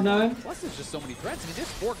Cloud9. Plus there's just so many threats. I mean, there's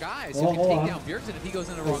 4 guys who can take down Bjergsen if he goes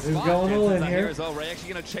in the wrong spot. Going all in here. Ray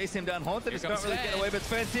actually going to chase him down. Haunter just can't really get away, but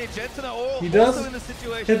Svenskeren, Jensen are all he does also in the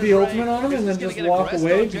situation. hit the ultimate on him and then just walk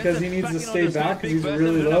away because he needs to stay back because he's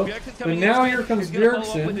really low. But now here comes Bjergsen.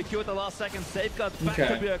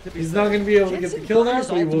 Okay, he's not going to be able to get the kill there,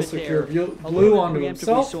 but he will secure blue onto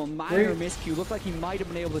himself. Looked like he might have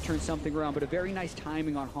been able to turn something around, but a very nice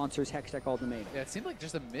timing on Haunter's Hextech ultimate. Yeah, it seemed like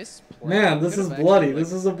just a misplay. Man, this is bloody.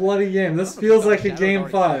 This is a bloody game. This feels like a game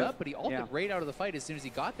 5. But he ulted right out of the fight as soon as he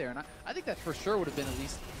got there, and I think that for sure would have been at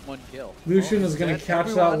least 1 kill. Lucian is going to catch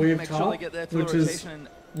that wave top, which is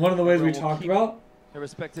one of the ways we talked about.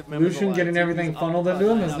 Lucian getting everything funneled into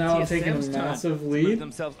him has now taken a massive lead.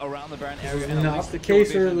 This was not the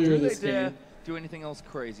case earlier this game. Do anything else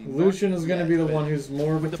crazy. Lucian is going to be the one who's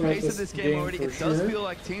more of a threat this game already, for it does feel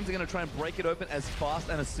like teams are going to try and break it open as fast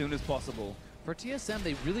and as soon as possible. For TSM,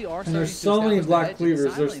 they really are. And there's so many black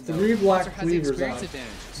cleavers. There's 3 black cleavers out.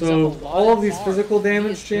 So all of these physical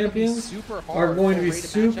damage champions are going to be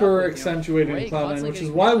super accentuated in Cloud9, which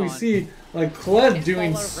is why we see like Kled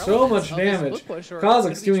doing so much damage,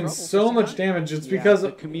 Kazakh's doing so much damage. It's because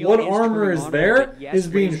what armor is there is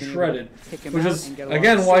being shredded, which is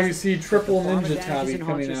again why you see triple ninja tabby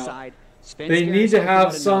coming out. They need to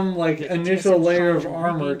have some like initial layer of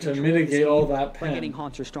armor to mitigate all that pen. Getting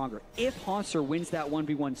Hanser stronger. If Hanser wins that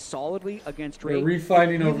 1v1 solidly against Ray, they're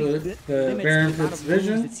refighting over the Baron Pit's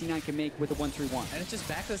vision. That C9 can make with a 1-3-1. And it's just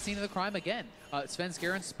back to the scene of the crime again. Sven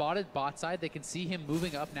Skaren spotted bot side. They can see him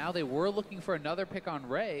moving up now. They were looking for another pick on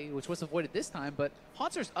Ray, which was avoided this time, but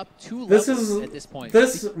Hanser's up 2 levels at this point.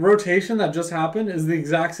 This rotation that just happened is the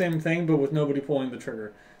exact same thing, but with nobody pulling the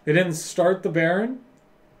trigger. They didn't start the Baron.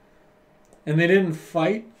 And they didn't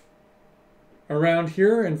fight around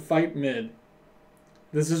here and fight mid.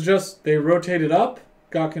 This is just, they rotated up,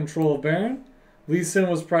 got control of Baron. Lee Sin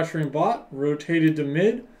was pressuring bot, rotated to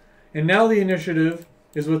mid. And now the initiative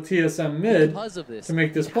is with TSM mid to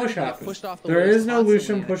make this push happen. There is no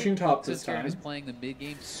Lucian pushing top this time. Is playing the mid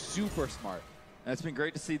game super smart. And it's been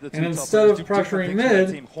great to see the and instead of pressuring mid,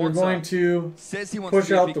 they're going to push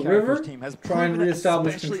out the river, try and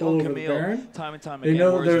reestablish control over the Baron. They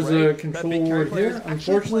know that there's a control ward here.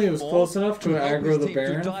 Unfortunately, it was close enough to aggro the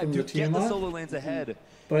Baron from the Tiamat.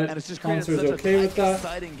 But Hanser's okay with that.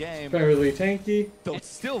 Fairly tanky. It's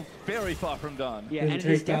still very far from done. Yeah, and it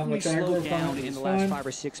has definitely slowed down in the last 5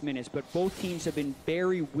 or 6 minutes, but both teams have been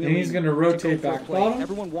very willing. And he's going to rotate back bottom.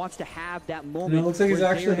 Everyone wants to have that moment. And it looks like he's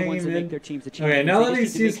actually hanging mid. Okay, now that he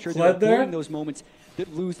sees Kled there,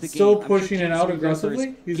 still pushing it out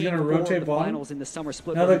aggressively, he's going to rotate bottom. Now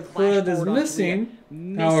that Kled is missing,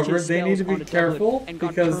 however, they need to be careful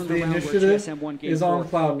because the initiative is on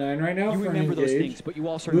Cloud 9 right now for an engage.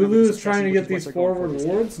 Lulu is trying to get these forward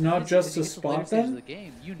wards, not just to spot them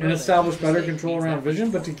and establish better control around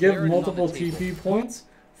vision, but to give multiple TP points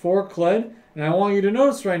for Kled. And I want you to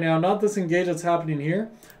notice right now, not this engage that's happening here,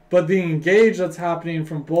 but the engage that's happening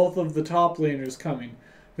from both of the top laners coming.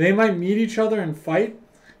 They might meet each other and fight,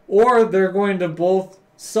 or they're going to both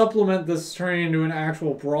supplement this turning into an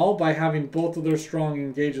actual brawl by having both of their strong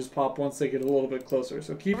engages pop once they get a little bit closer.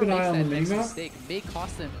 So keep an eye on the minimap. May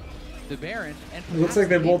cost them the Baron, and it looks like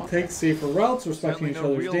they both take safer routes, respecting each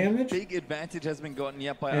other's damage. Big advantage has been gotten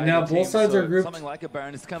yet by and now both sides are grouped. Something like a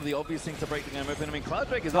Baron is kind of the obvious thing to break the game open. I mean,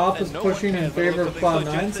 Cloudbreak is Top is pushing in favor of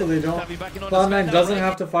Cloud9, so they don't. Cloud9 doesn't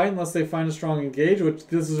have to fight unless they find a strong engage, which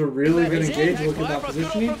this is a really good engage. Look at that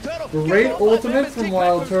positioning. Great ultimate from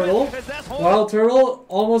Wild Turtle. Wild Turtle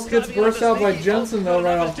almost gets burst out by Jensen though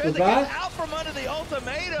right off the bat.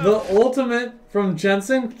 The ultimate from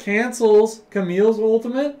Jensen cancels Camille's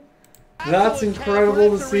ultimate. That's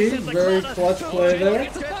incredible to see. Very clutch play there.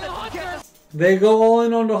 They go all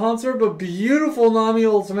in onto Hanser, but beautiful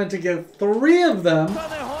normILL ultimate to get 3 of them.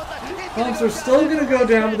 Hanser's still going to go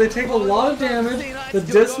down, but they take a lot of damage. The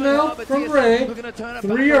dismount from Ray.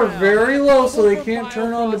 3 are very low, so they can't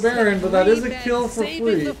turn on the Baron, but that is a kill for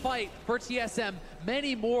free. The fight for TSM.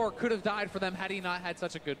 Many more could have died for them had he not had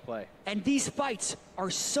such a good play. And these fights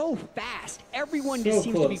are so fast. Everyone just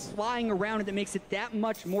seems to be flying around, and it makes it that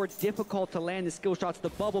much more difficult to land the skill shots. The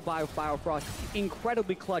bubble by Biofrost,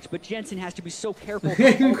 incredibly clutch, but Jensen has to be so careful.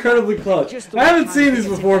 Incredibly clutch. I haven't seen these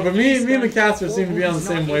before, but me and the caster seem to be on the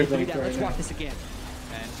same wavelength right now. Let's watch this again.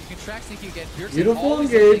 Beautiful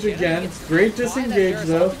engage again. Great disengage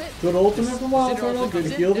though. Good ultimate from Wild Turtle.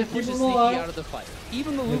 Good heal to keep him alive.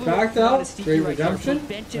 They backed out. Great redemption.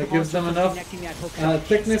 That gives them enough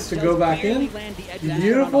thickness to go back in.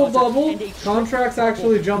 Beautiful bubble. Contracts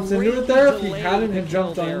actually jumps into it there. If he hadn't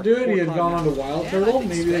jumped into it, he had gone onto Wild Turtle.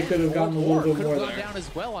 Maybe they could have gotten a little bit more there. Down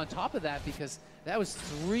as well on top of that, because that was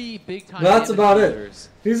 3 big time. That's about it.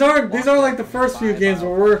 These aren't like the first few games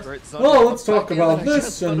where we're, oh, let's talk about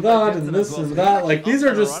this and that and this and that. Like these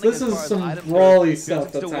are just, this is some brawly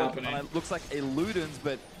stuff that's happening. Looks like a Ludens,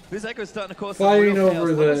 but this Echo's starting to cause fighting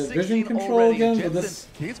over the vision control again, but this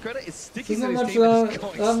isn't much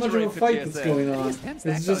that much of a fight that's going on.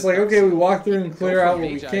 It's just like, okay, we walk through and clear out what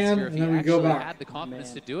we can, and then we go back. Had the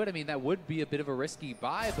confidence to do it. I mean, that would be a bit of a risky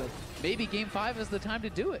buy, but maybe Game 5 is the time to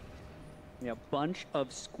do it. Yeah, bunch of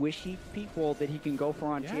squishy people that he can go for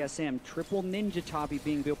on TSM. Triple Ninja Tabi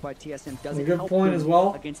being built by TSM doesn't help. A good point as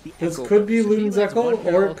well. This could be Luden's Echo,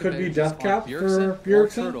 or it could be Deathcap for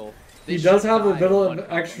Bjergsen. He does have a bit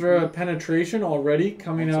of extra penetration already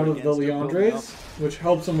coming out of the Leandres, which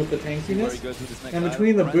helps him with the tankiness. And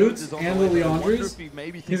between the boots and the Leandres,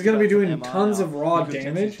 he's going to be doing tons of raw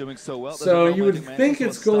damage. So you would think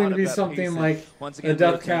it's going to be something like a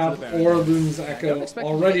Death Cap or Luden's Echo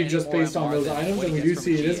already just based on those items, and we do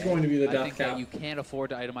see it is going to be the Death Cap. You can't afford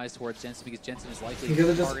to itemize towards Jensen because Jensen is likely because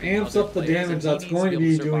it just amps up the damage that's going to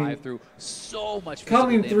be doing,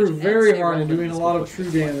 coming through very hard and doing a lot of true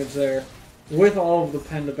damage there. With all of the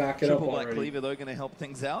pen to back it up already. Cleaver though going to help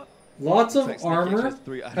things out. Lots of armor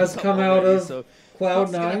has come out of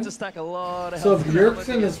Cloud9. So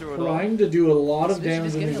Bjergsen is primed to do a lot of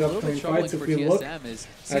damage in these upcoming fights. If we look at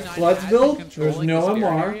Flood's build, there's no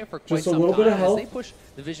MR, just a little bit of health.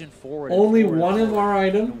 Only one MR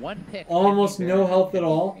item, almost no health at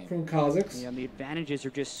all from Kha'Zix. Yeah, the advantages are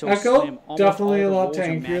just so Echo, slim. definitely a lot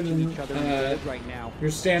tankier than right now.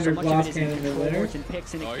 your standard glass cannon in there.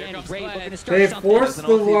 They They forced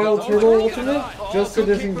the Wild Turtle ultimate just to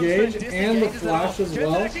disengage, and the flash as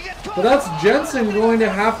well. But that's Jensen going to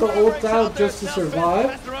have to ult out just to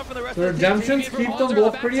survive. The redemptions keep them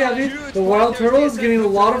both pretty heavy. The Wild Turtle is getting a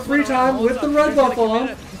lot of free time with the red buff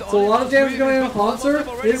on. So a lot of damage going on. Hanser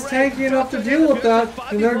is tanky enough to deal with that,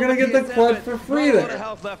 and they're going to get the Kled for free there.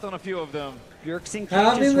 Having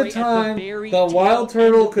the time, the Wild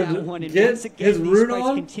Turtle could get his rune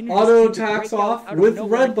on, auto attacks off with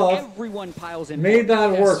red buff, made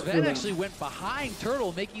that work for Sven them. actually went behind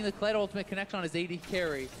Turtle, making the Kled ultimate connect on his AD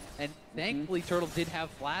carry. And thankfully, Turtle did have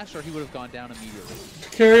flash, or he would have gone down immediately.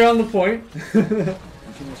 Carry on the point.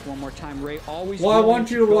 This one more time, Ray. Always well, I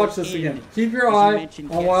want you to watch this again. Keep your eye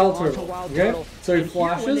on Wild Turtle. Okay? So he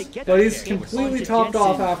flashes, but he's completely topped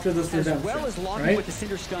off after this redemption. Right?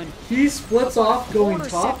 He splits off going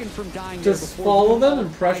top to follow them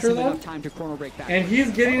and pressure them. And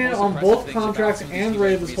he's getting it on both contracts and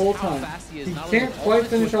Ray this whole time. He can't quite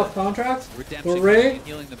finish off contracts, but Ray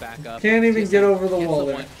can't even get over the wall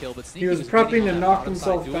there. He was prepping to knock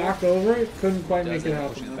himself back over it, couldn't quite make it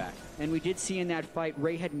happen. And we did see in that fight,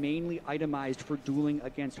 Ray had mainly itemized for dueling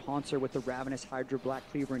against Hanser with the Ravenous Hydra, Black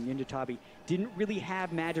Cleaver, and Ninja Tabi. Didn't really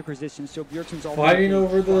have magic resistance, so Bjergsen's all fighting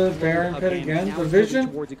over the Baron pit again. The vision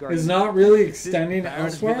is not really extending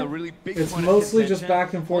elsewhere. It's mostly just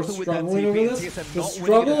back and forth struggling over this. The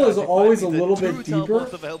struggle is always a little bit deeper.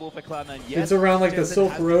 It's around like the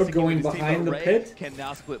Silk Road going behind the pit.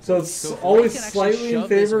 So it's always slightly in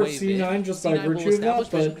favor of C9 just by virtue of that,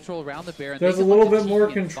 but there's a little bit more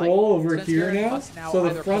control over here now. So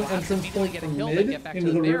the front entrance point from mid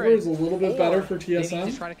into the river is a little bit better for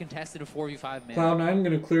TSM. Cloud9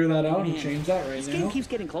 going to clear that out and change that right now.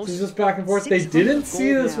 So it's just back and forth. They didn't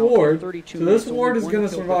see this ward, so this ward is going to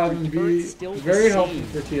survive and be very helpful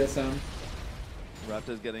for TSM.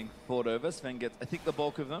 Raptors getting fought over. Sven gets, I think, the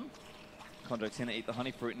bulk of them. Contract's going to eat the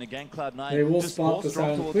honey fruit, and again, Cloud9 they will just spot the strong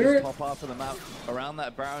sound towards clear this top half of the map around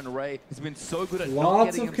that Baron array. He's been so good at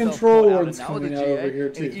lots not of getting control himself wards caught out. And now coming with out the over here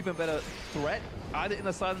GA, an too. even better threat, either in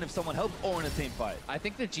the silent if someone helps or in a team fight. I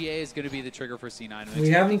think the GA is going to be the trigger for C9. We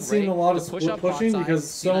haven't seen a lot of split pushing because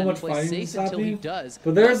so much fighting is happening.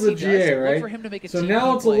 But there's the GA, right? So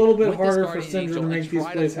now it's a little bit harder for Syndra to make these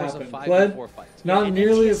plays happen. Kled, not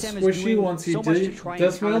nearly as squishy once he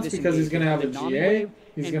dismounts because he's going to have a GA.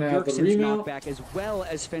 He's going to have the remount. Knockback as well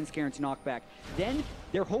as Svenskeren's knockback. Then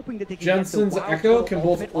they're hoping that they can Jensen's get the Echo can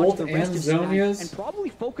both ult and Zonia's. And probably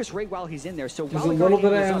focus Ray while he's in there. So there's a little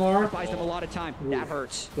bit of MR. Buys them a lot of time. That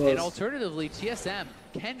hurts. And alternatively, TSM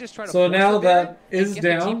can just try to so now that is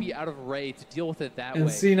down, out of Ray to deal with it that and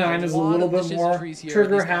way. C9 is a little bit more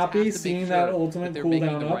trigger happy, seeing that ultimate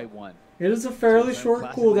cooldown up. It is a fairly short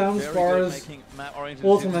cooldown as far as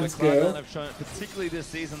ultimates go. Particularly this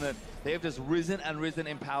season, that they have just risen and risen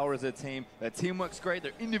in power as a team. Their teamwork's great.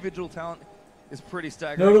 Their individual talent is pretty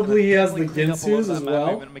staggering. Notably, he has the Ginsus as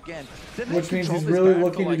well, which means he's really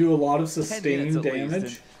looking to do a lot of sustained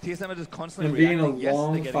damage. TSM are just constantly and being a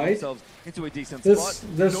long fight. Into a decent spot.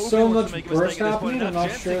 There's so much burst happening, I'm not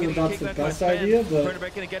sure that that's the best idea, but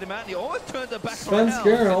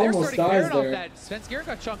Svenskeren almost dies there. Svenskeren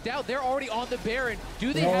got chunked out. They're already on the Baron.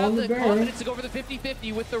 Do they have the confidence to go for the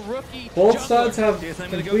 50-50 with the rookie? Both sides have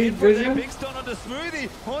complete vision.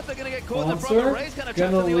 Monster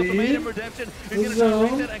gonna lead the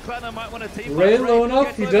zone. Ray low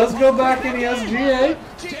enough. He does go back and he has GA.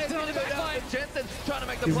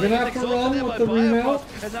 He's gonna have to run with the remount.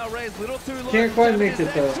 Can't quite make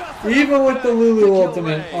it though. Even with the Lulu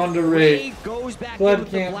ultimate onto Ray, Kled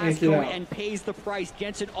can't make it out.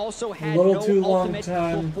 A little too long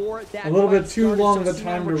time, a little bit too long of a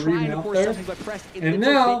time to remount there. And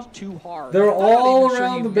now, they're all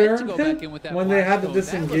around the Baron pit when they had to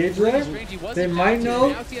disengage there. They might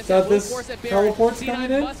know that this teleport's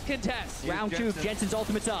coming in. Round 2, Jensen's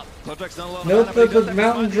ultimate's up. Note that the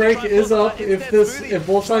Mountain Drake is up. If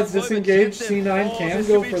both sides disengage, C9 can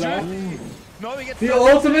go for that. No, he gets The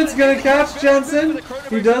ultimate's gonna catch Jensen.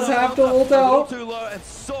 He does have to ult out.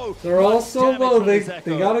 They're all so low. They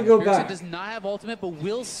gotta go back. Does not have ultimate, but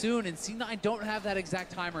will soon. And C9 don't have that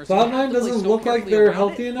exact timer. Cloud9 doesn't look like they're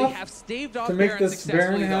healthy enough to make this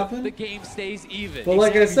Baron happen. The game stays even. But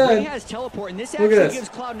like I said, look at this.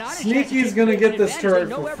 Sneaky's gonna get this turret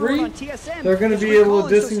for free. They're gonna be able to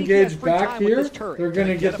disengage back here. They're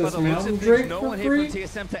gonna get this Mountain Drake for free.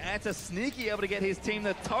 TSM to answer. Sneaky able to get his team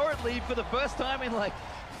the turret lead for the first time in like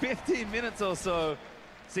 15 minutes or so.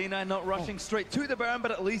 C9 not rushing straight to the Baron,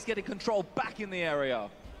 but at least getting control back in the area.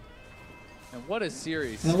 And what a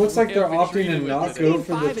series. And it looks like they're opting to not go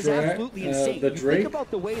for the Drake. Think about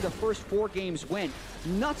the way the first 4 games went.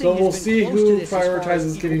 Nothing So we'll see who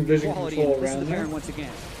prioritizes getting vision control around there. Once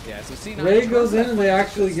again. Yeah, so C9 Ray goes in and they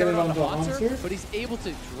actually get it onto Hanser. But he's able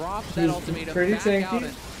to drop that ultimatum pretty back tanky. out.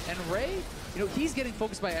 And Ray, you know, he's getting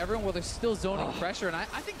focused by everyone while they're still zoning pressure. And I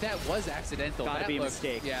think that was accidental. Gotta be a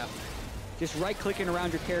mistake. Yeah. Just right-clicking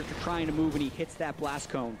around your character trying to move and he hits that blast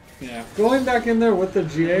cone. Yeah, going back in there with the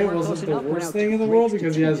GA wasn't the worst thing in the world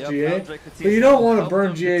because he has GA. But you don't want to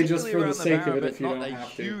burn GA just for the sake of it if you don't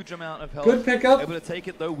have to. Good pickup by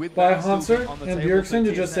Hanser and Bjergsen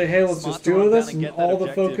to just say, hey, let's just duo this, and all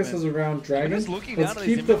the focus is around Dragon. Let's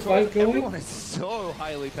keep the fight going. Everyone is so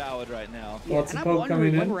highly powered right now. Lots of poke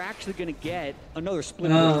coming when in. we're actually going to get another split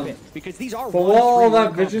push pick, because these are but while all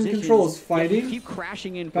that vision control is fighting, keep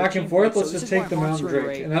crashing in back and forth, let's just take the Mountain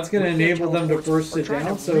Drake, and that's going to enable them to burst it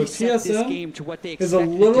down. So TSM is a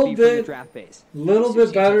little bit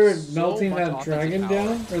better at melting that Dragon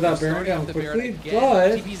down, or that Baron down quickly,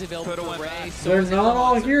 but they're not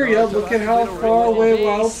all here yet. Look at how far away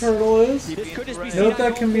Wild Turtle is. Note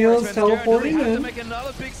that Camille's teleporting in.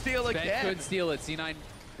 Could steal it. C9.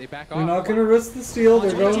 They back off. They're not going to risk the steal.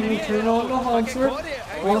 They're going to turn on the Hanser.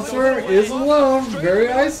 Hanser is alone, very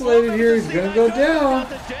isolated here. He's going to go down.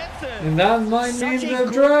 And that might mean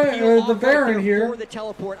the Baron here.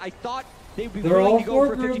 They're all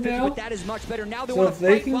 4 group now. So if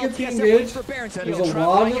they can get the engage, there's a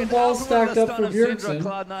lot of balls stacked up for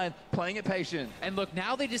Bjergsen. Playing it patient. And look,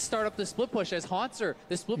 now they just start up the split push as Hanser.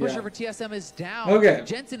 The split pusher for TSM is down. Okay.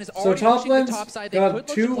 Jensen is So already top pushing lane's the top side. got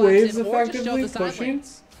 2 waves effectively pushing.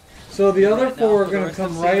 So the other 4 are going to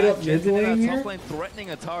come right up mid lane here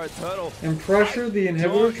and pressure the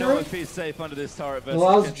inhibitor turret.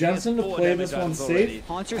 Allows Jensen to play this one safe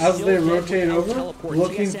as they rotate over,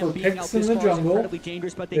 looking for picks in the jungle. They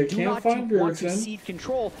can't find Bjergsen.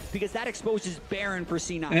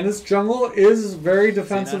 And this jungle is very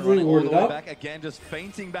defensively warded up.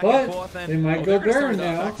 But they might go Baron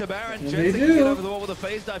now, and they do.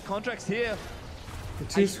 The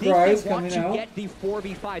 2 Scries coming out.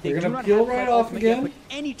 They're going to peel right off again.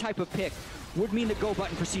 Any type of pick would mean the go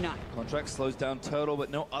button for C9. Contract slows down Turtle, but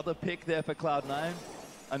no other pick there for Cloud9.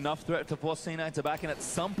 Enough threat to force C9 to back in at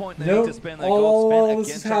some point. They need to spend their gold spend all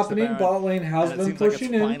this is happening. Bot lane has been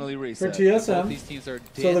pushing in for TSM.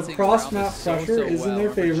 So the cross map pressure is in their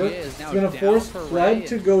favor. It's going to force Kled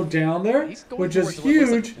to go down there, which is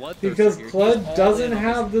huge because Kled doesn't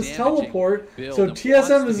have this teleport. So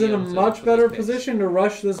TSM is in a much better position to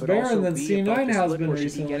rush this Baron than C9 has been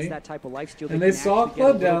recently. And they saw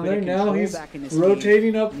Kled down there. Now he's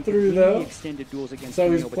rotating up through though. So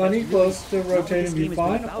he's plenty close to rotating be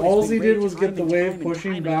fine. All he did was get the wave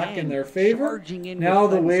pushing back in their favor. Now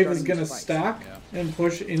the wave is going to stack and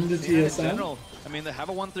push into TSM. I mean, they have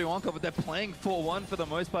a 1-3-1 cover, but they're playing 4-1 for the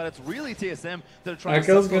most part. It's really TSM that are trying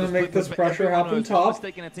Echo's going to make this pressure happen top.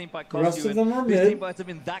 The rest of them are mid. Team fights have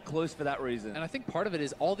been that close for that reason. And I think part of it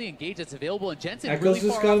is all the engage that's available in Jensen. Echo's really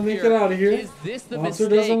just got to make it out of here. Is this the Monster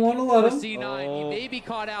doesn't want to let him. C9. He may be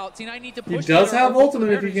caught out. C9 need to push. He does have ultimate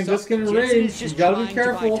if he can just get in range. He's got to be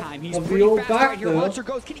careful of the old back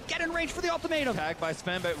though. Can he get in range for the ultimatum? Tag by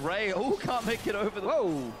Sven, but Ray, can't make it over the...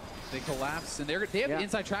 Whoa. They collapse, and they have the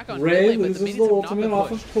inside track on Ray mid lane, loses the ultimate off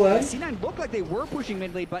of Kled. C9 looked like they were pushing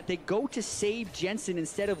mid lane, but they go to save Jensen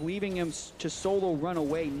instead of leaving him to solo run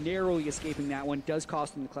away, narrowly escaping that one. Does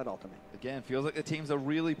cost him the Kled ultimate. Again, feels like the teams are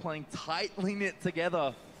really playing tightly knit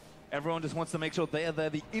together. Everyone just wants to make sure they are there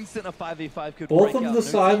the instant a 5v5 could Both break of out. the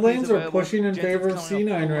side lanes are pushing in favor of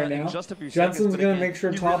C9 right now. Jensen's going to make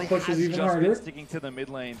sure top pushes even harder. Sticking to the mid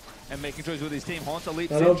lane and making choices with his team.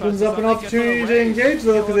 That opens up an opportunity to engage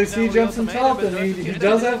though, because they see Jensen top and he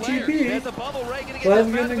does have TP.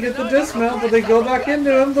 Kled's going to get the dismount, but they go back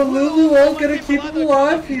into him. The Lulu won't get to keep him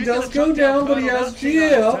alive. He does go down, but he has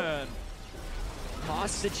GA up.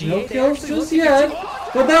 No kills just yet.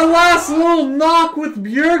 But that last little knock with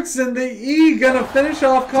Bjergsen, the E gonna finish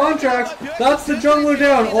off contracts. That's the jungler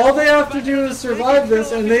down. All they have to do is survive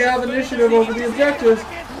this, and they have initiative over the objectives.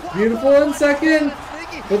 Beautiful in second,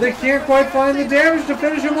 but they can't quite find the damage to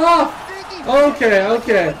finish him off. Okay,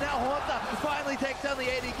 okay.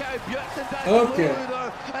 Okay.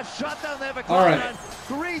 Alright.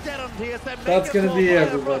 That's going to be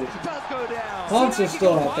everybody. Haunter's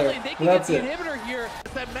still out there, but that's it.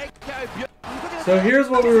 So here's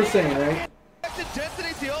what we were saying, right?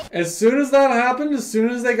 As soon as that happened, as soon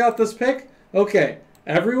as they got this pick, okay,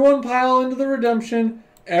 everyone pile into the redemption,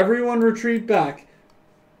 everyone retreat back.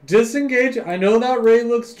 Disengage. I know that Ray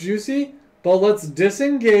looks juicy, but let's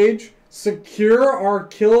disengage, secure our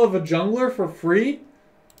kill of a jungler for free,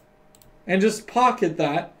 and just pocket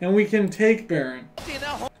that, and we can take Baron.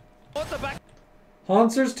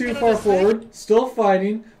 Haunter's too far forward, still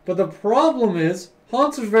fighting, but the problem is,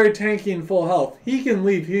 Haunter's very tanky and full health. He can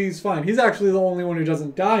leave, he's fine. He's actually the only one who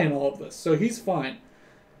doesn't die in all of this, so he's fine.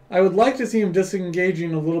 I would like to see him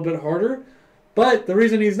disengaging a little bit harder, but the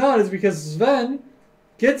reason he's not is because Sven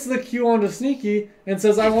gets the Q onto Sneaky and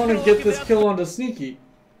says, I want to get this kill onto Sneaky.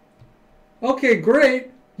 Okay,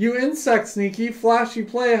 great. You insect Sneaky, flashy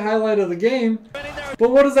play, highlight of the game.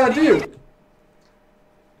 But what does that do?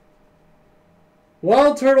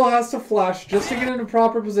 Wild Turtle has to flash just to get into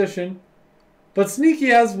proper position. But Sneaky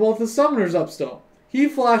has both the summoners up still. He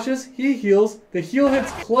flashes, he heals, the heal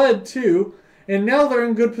hits Kled too, and now they're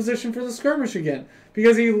in good position for the skirmish again.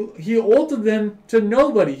 Because he ulted them to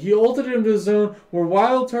nobody. He ulted him to a zone where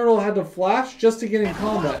Wild Turtle had to flash just to get in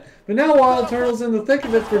combat. But now Wild Turtle's in the thick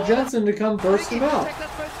of it for Jensen to come burst him out.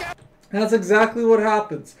 That's exactly what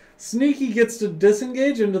happens. Sneaky gets to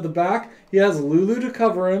disengage into the back. He has Lulu to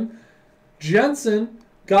cover him. Jensen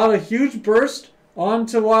got a huge burst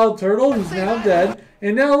onto Wild Turtle, who's now dead.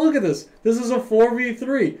 And now look at this. This is a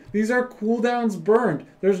 4v3. These are cooldowns burned.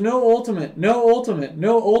 There's no ultimate, no ultimate,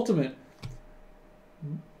 no ultimate.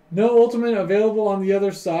 No ultimate available on the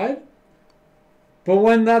other side. But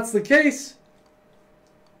when that's the case,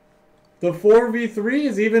 the 4v3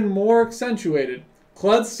 is even more accentuated.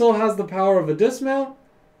 Kled still has the power of a dismount.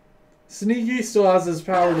 Sneaky still has his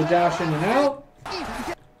power to dash in and out.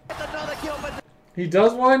 He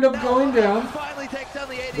does wind up going down,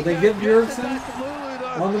 but they get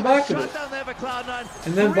Bjergsen on the back of it.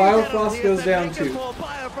 And then Biofrost goes down too.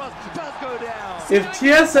 If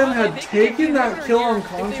TSM had taken that kill on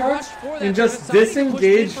contract and just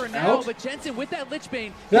disengaged out,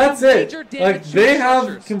 that's it. Like, they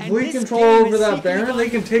have complete control over that Baron. They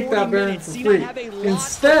can take that Baron for free.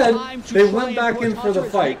 Instead, they went back in for the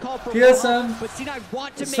fight. TSM,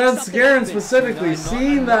 Sven Skaren specifically,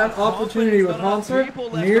 seeing that opportunity with Haunter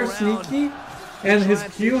near Sneaky, and his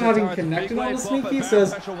Q having connected on the Sneaky,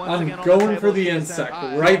 says, I'm going for the insect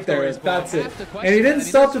right there. That's it. And he didn't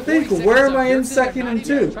stop to think, where am I insecting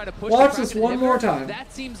into? Watch this one more time.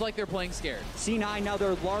 That seems like they're playing scared. C9 now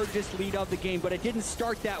their largest lead of the game, but it didn't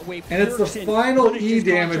start that way. And it's the final E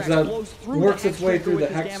damage that works its way through the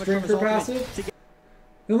Hex Drinker passive.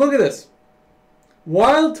 And look at this.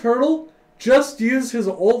 Wild Turtle just used his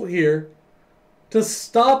ult here to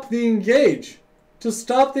stop the engage. To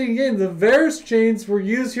stop the engage. The Varus chains were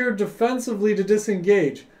used here defensively to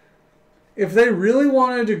disengage. If they really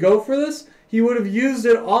wanted to go for this, he would have used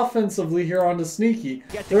it offensively here onto Sneaky.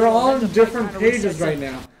 They're on different pages right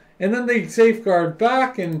now. And then they safeguard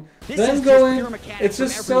back and then go in. It's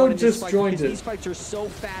just so disjointed. These fights are so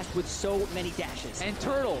fast with so many dashes. And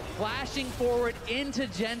Turtle flashing forward into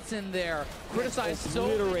Jensen there. Criticized so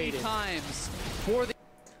many times for the...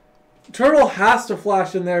 Turtle has to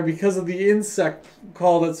flash in there because of the insect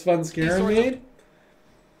call that Sven Skaren made.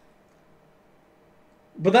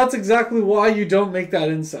 But that's exactly why you don't make that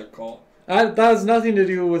insect call. That has nothing to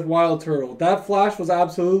do with Wild Turtle. That flash was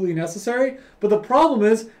absolutely necessary. But the problem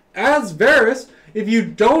is, as Varus, if you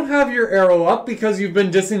don't have your arrow up because you've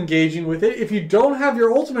been disengaging with it, if you don't have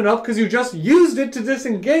your ultimate up because you just used it to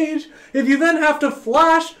disengage, if you then have to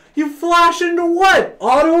flash, you flash into what?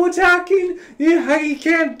 Auto-attacking? You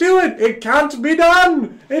can't do it. It can't be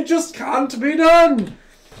done. It just can't be done.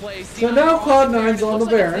 So now Cloud9's on the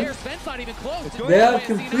Baron. They have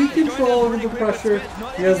complete control over the pressure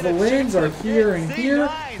because the lanes are here and here.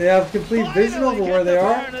 They have complete vision over where they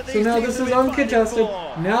are. So now this is uncontested.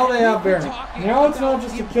 Now they have Baron. Now it's not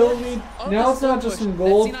just a kill lead. Now it's not just some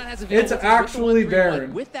gold. It's actually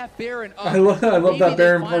Baron. I love that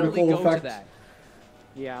Baron particle effect.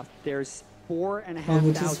 Yeah, there's 4,500 on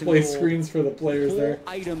the display screens for the players there.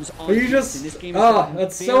 Items on but you just,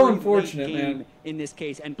 that's so unfortunate, man. in this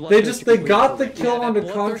case, and they got the kill onto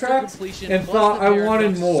contracts and thought I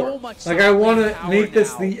wanted more. Like I want to make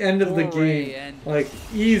this the end of the game, like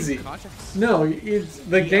easy. No,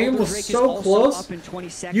 the game was so close.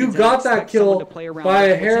 You got that kill by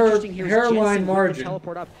a hairline margin.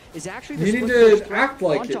 You need to act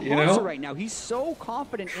like it, you know.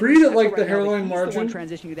 Treat it like the hairline margin.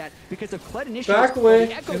 Back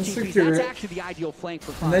away and secure it,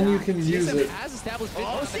 and then you can use it.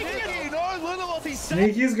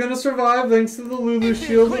 Sneaky's gonna survive thanks to the Lulu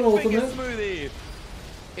shield and ultimate.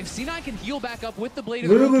 If C9 can heal back up with the Blade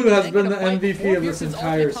of Lulu has been the MVP of this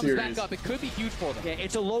entire series. It could be huge for them. Yeah,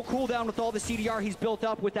 it's a low cooldown with all the CDR he's built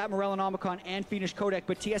up with that Morellonomicon and Fiendish Codec,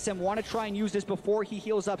 but TSM want to try and use this before he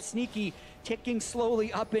heals up. Sneaky ticking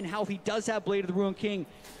slowly up in health. He does have Blade of the Ruined King.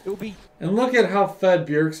 It will be... And look at how fed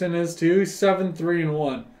Bjergsen is too. He's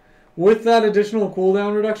 7-3-1. With that additional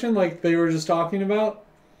cooldown reduction like they were just talking about,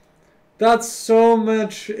 that's so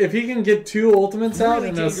much. If he can get 2 ultimates out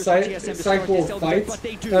in a cycle of fights,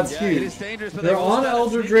 that's huge. They're on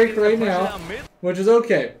Elder Drake right now, which is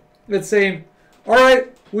okay. It's saying,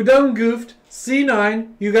 alright, we done goofed.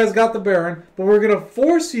 C9, you guys got the Baron, but we're going to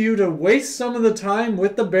force you to waste some of the time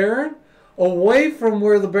with the Baron away from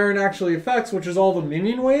where the Baron actually affects, which is all the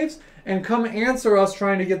minion waves, and come answer us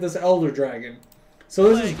trying to get this Elder Dragon.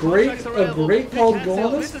 So this is great, a great call to go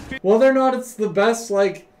on this. Whether or not it's the best,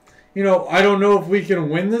 like, you know, I don't know if we can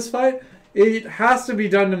win this fight. It has to be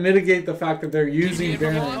done to mitigate the fact that they're using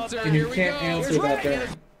Baron, and you can't answer that Baron.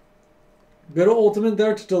 Bit of ultimate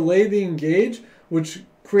there to delay the engage, which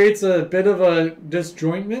creates a bit of a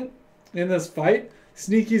disjointment in this fight.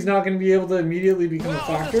 Sneaky's not going to be able to immediately become a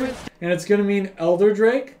factor, and it's going to mean Elder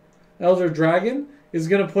Dragon is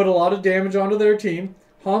going to put a lot of damage onto their team.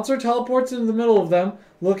 Hanser teleports into the middle of them,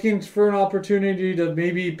 looking for an opportunity to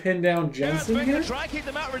maybe pin down Jensen here.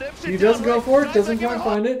 He does go for it, doesn't quite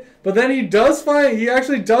find it, but then he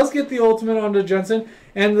actually does get the ultimate onto Jensen,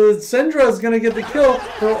 and the Syndra is going to get the kill.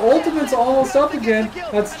 Her ultimate's almost up again.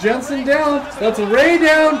 That's Jensen down. That's Ray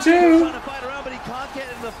down too.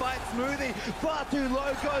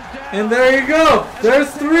 And there you go.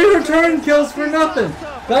 There's 3 return kills for nothing.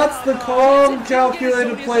 That's the calm,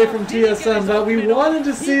 calculated play from TSM that we wanted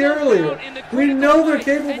to see earlier. We know they're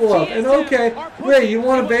capable of. And okay, Ray, you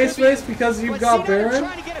want a base race because you've got Baron?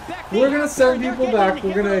 We're going to send people back.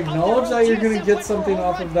 We're going to acknowledge that you're going to get something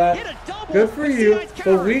off of that. Good for you.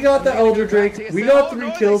 But we got the Elder Drake. We got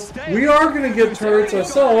 3 kills. We are going to get turrets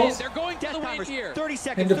ourselves.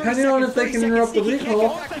 And depending on if they can interrupt the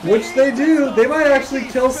recall, which they do, they might actually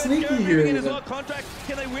kill Sneaky here.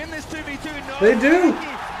 They do.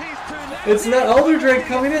 It's the Elder Drake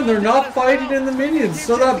coming in. They're not fighting in the minions,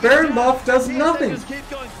 so that Baron buff does nothing.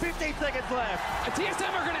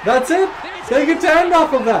 That's it. They get to end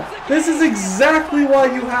off of that. This is exactly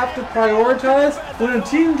why you have to prioritize. When a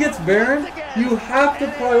team gets Baron, you have to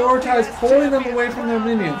prioritize pulling them away from their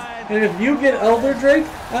minions. And if you get Elder Drake,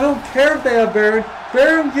 I don't care if they have Baron.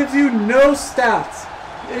 Baron gives you no stats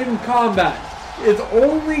in combat. It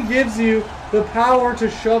only gives you the power to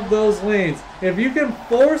shove those lanes. If you can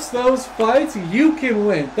force those fights, you can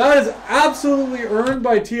win. That is absolutely earned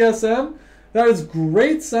by TSM. That is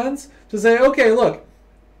great sense to say, okay, look,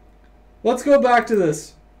 let's go back to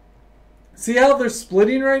this. See how they're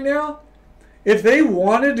splitting right now? If they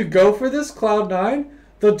wanted to go for this Cloud9,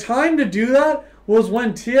 the time to do that was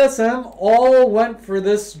when TSM all went for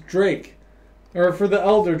this Drake, or for the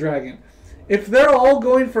Elder Dragon. If they're all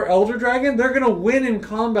going for Elder Dragon, they're going to win in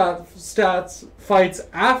combat stats fights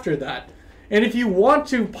after that. And if you want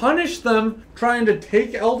to punish them trying to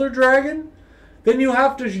take Elder Dragon, then you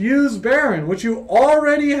have to use Baron, which you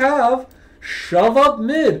already have. Shove up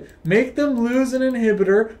mid. Make them lose an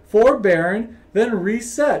inhibitor for Baron, then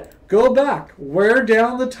reset. Go back. Wear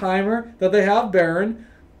down the timer that they have Baron.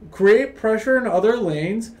 Create pressure in other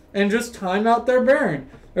lanes and just time out their Baron.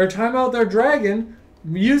 Or time out their Dragon,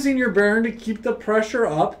 using your Baron to keep the pressure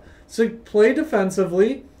up. So play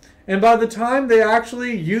defensively. And by the time they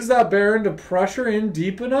actually use that Baron to pressure in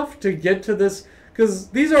deep enough to get to this, because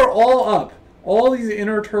these are all up. All these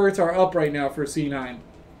inner turrets are up right now for C9.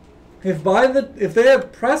 If they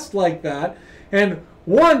have pressed like that, and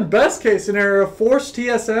one best case scenario, force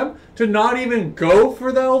TSM to not even go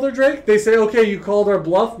for the Elder Drake. They say, okay, you called our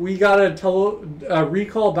bluff. We gotta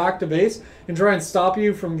recall back to base and try and stop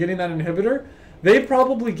you from getting that inhibitor. They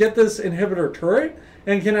probably get this inhibitor turret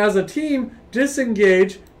and can, as a team,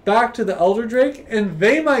 disengage back to the Elder Drake, and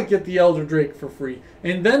they might get the Elder Drake for free.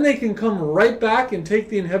 And then they can come right back and take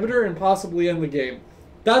the inhibitor and possibly end the game.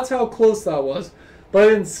 That's how close that was.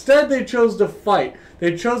 But instead they chose to fight.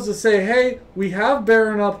 They chose to say, hey, we have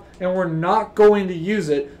Baron up and we're not going to use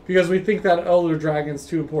it because we think that Elder Dragon's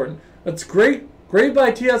too important. That's great. Great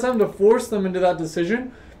by TSM to force them into that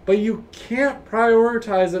decision, but you can't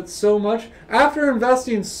prioritize it so much. After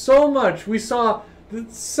investing so much, we saw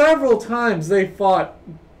that several times they fought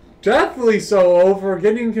deathly so over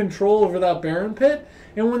getting control over that Baron pit,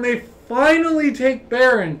 and when they finally take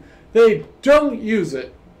Baron, they don't use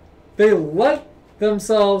it. They let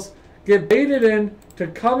themselves get baited in to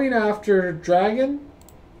coming after Dragon,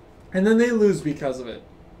 and then they lose because of it.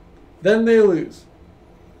 Then they lose.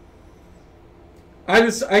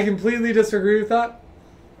 I completely disagree with that.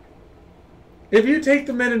 If you take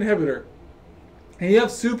the mid inhibitor and you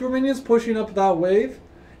have super minions pushing up that wave,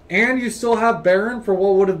 and you still have Baron for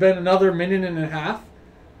what would have been another minute and a half,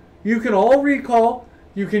 you can all recall.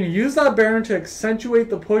 You can use that Baron to accentuate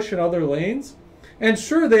the push in other lanes. And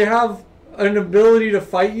sure, they have an ability to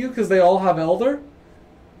fight you because they all have Elder.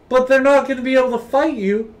 But they're not going to be able to fight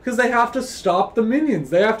you because they have to stop the minions.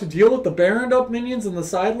 They have to deal with the Baroned up minions in the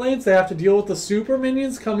side lanes. They have to deal with the super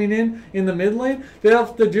minions coming in the mid lane. They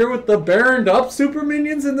have to deal with the Baroned up super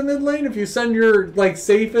minions in the mid lane. If you send your like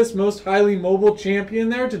safest, most highly mobile champion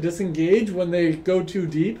there to disengage when they go too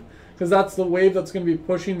deep, because that's the wave that's going to be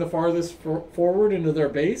pushing the farthest forward into their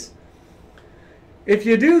base. If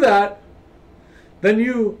you do that, then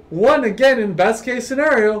you, again, in best case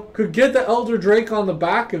scenario, could get the Elder Drake on the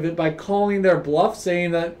back of it by calling their bluff,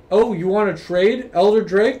 saying that, oh, you want to trade Elder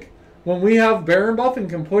Drake when we have Baron buff and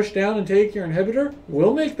can push down and take your inhibitor?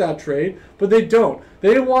 We'll make that trade, but they don't.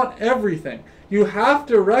 They want everything. You have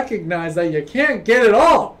to recognize that you can't get it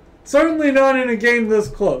all. Certainly not in a game this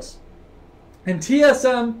close. And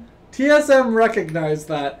TSM recognized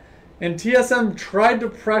that. And TSM tried to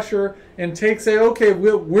pressure and say, okay,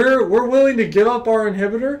 we're willing to give up our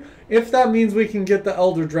inhibitor if that means we can get the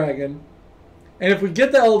Elder Dragon. And if we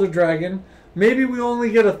get the Elder Dragon, maybe we only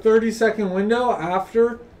get a 30-second window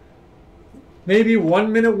after, maybe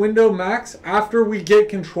 1 minute window max, after we get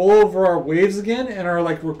control over our waves again and are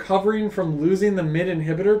like recovering from losing the mid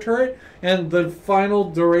inhibitor turret and the final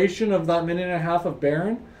duration of that minute and a half of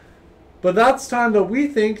Baron. But that's time that we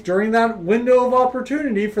think during that window of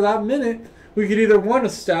opportunity for that minute, we could either, one,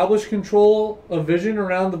 establish control of vision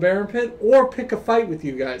around the Baron pit or pick a fight with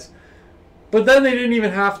you guys. But then they didn't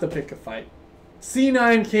even have to pick a fight.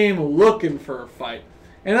 C9 came looking for a fight.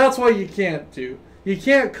 And that's what you can't do. You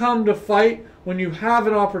can't come to fight when you have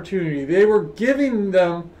an opportunity. They were giving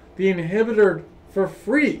them the inhibitor for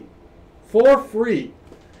free. For free.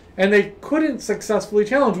 And they couldn't successfully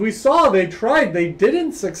challenge. We saw they tried. They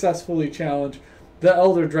didn't successfully challenge the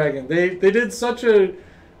Elder Dragon. They did such a,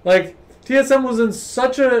 like, TSM was in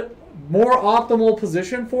such a more optimal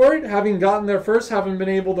position for it, having gotten there first, having been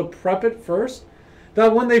able to prep it first,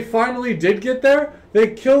 that when they finally did get there,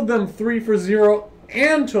 they killed them 3-for-0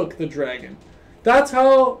 and took the Dragon. That's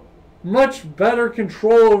how much better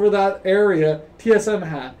control over that area TSM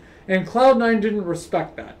had. And Cloud9 didn't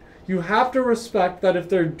respect that. You have to respect that if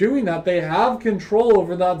they're doing that, they have control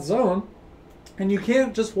over that zone, and you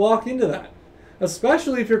can't just walk into that,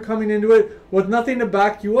 especially if you're coming into it with nothing to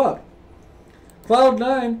back you up.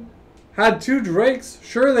 Cloud9 had 2 Drakes.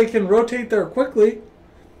 Sure, they can rotate there quickly,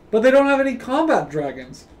 but they don't have any combat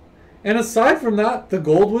dragons. And aside from that, the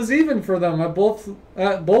gold was even for them at both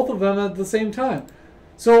of them at the same time.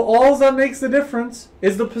 So all that makes the difference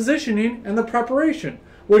is the positioning and the preparation.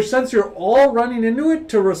 Which, since you're all running into it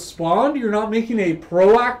to respond, you're not making a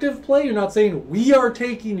proactive play. You're not saying, we are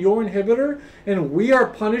taking your inhibitor and we are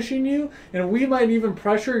punishing you and we might even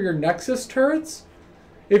pressure your Nexus turrets.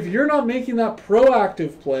 If you're not making that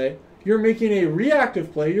proactive play, you're making a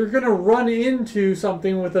reactive play, you're going to run into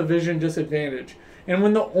something with a vision disadvantage. And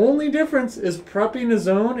when the only difference is prepping a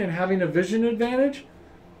zone and having a vision advantage,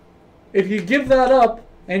 if you give that up,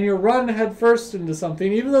 and you run headfirst into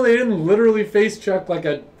something, even though they didn't literally face check like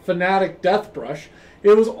a Fnatic death brush,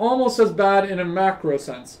 it was almost as bad in a macro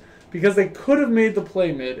sense. Because they could have made the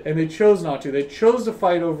play mid, and they chose not to. They chose to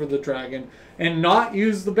fight over the Dragon, and not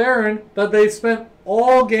use the Baron that they spent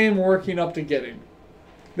all game working up to getting.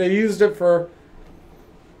 They used it for,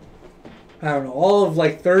 I don't know, all of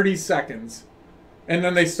like 30 seconds. And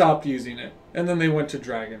then they stopped using it. And then they went to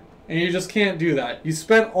Dragon. And you just can't do that. You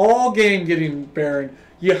spent all game getting Baron.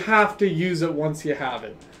 You have to use it once you have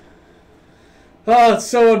it. Oh, it's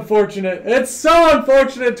so unfortunate. It's so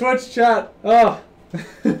unfortunate, Twitch chat. Oh.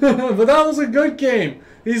 But that was a good game.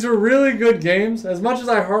 These were really good games. As much as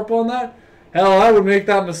I harp on that, hell, I would make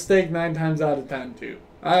that mistake 9 times out of 10 too.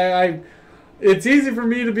 It's easy for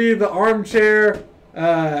me to be the armchair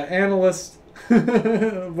analyst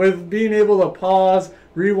with being able to pause,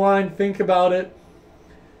 rewind, think about it.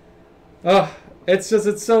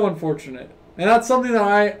 It's so unfortunate. And that's something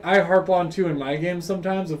that I harp on too in my games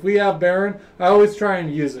sometimes. If we have Baron, I always try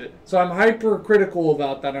and use it. So I'm hyper critical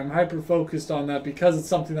about that. I'm hyper focused on that because it's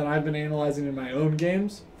something that I've been analyzing in my own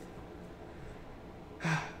games.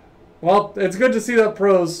 Well, it's good to see that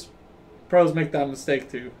pros make that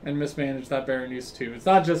mistake too and mismanage that Baron use too. It's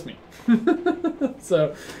not just me.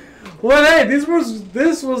 So, well, hey, this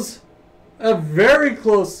was a very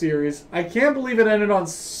close series. I can't believe it ended on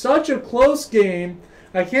such a close game.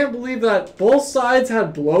 I can't believe that both sides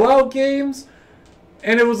had blowout games,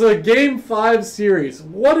 and it was a Game 5 series.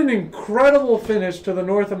 What an incredible finish to the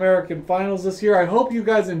North American Finals this year. I hope you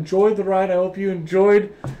guys enjoyed the ride. I hope you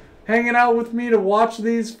enjoyed hanging out with me to watch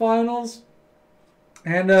these finals.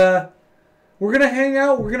 And we're going to hang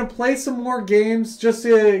out. We're going to play some more games just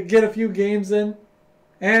to get a few games in.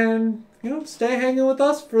 And, stay hanging with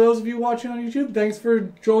us. For those of you watching on YouTube, thanks for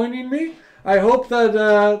joining me. I hope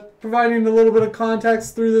that providing a little bit of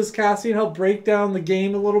context through this casting helped break down the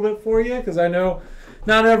game a little bit for you, because I know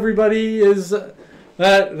not everybody is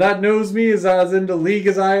that knows me is as into League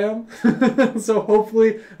as I am. So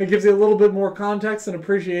hopefully it gives you a little bit more context and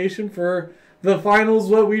appreciation for the finals,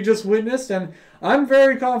 what we just witnessed. And I'm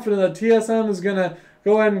very confident that TSM is going to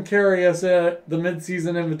go ahead and carry us at the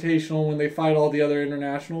mid-season invitational when they fight all the other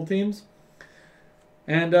international teams.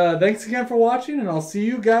 And thanks again for watching, and I'll see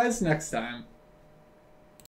you guys next time.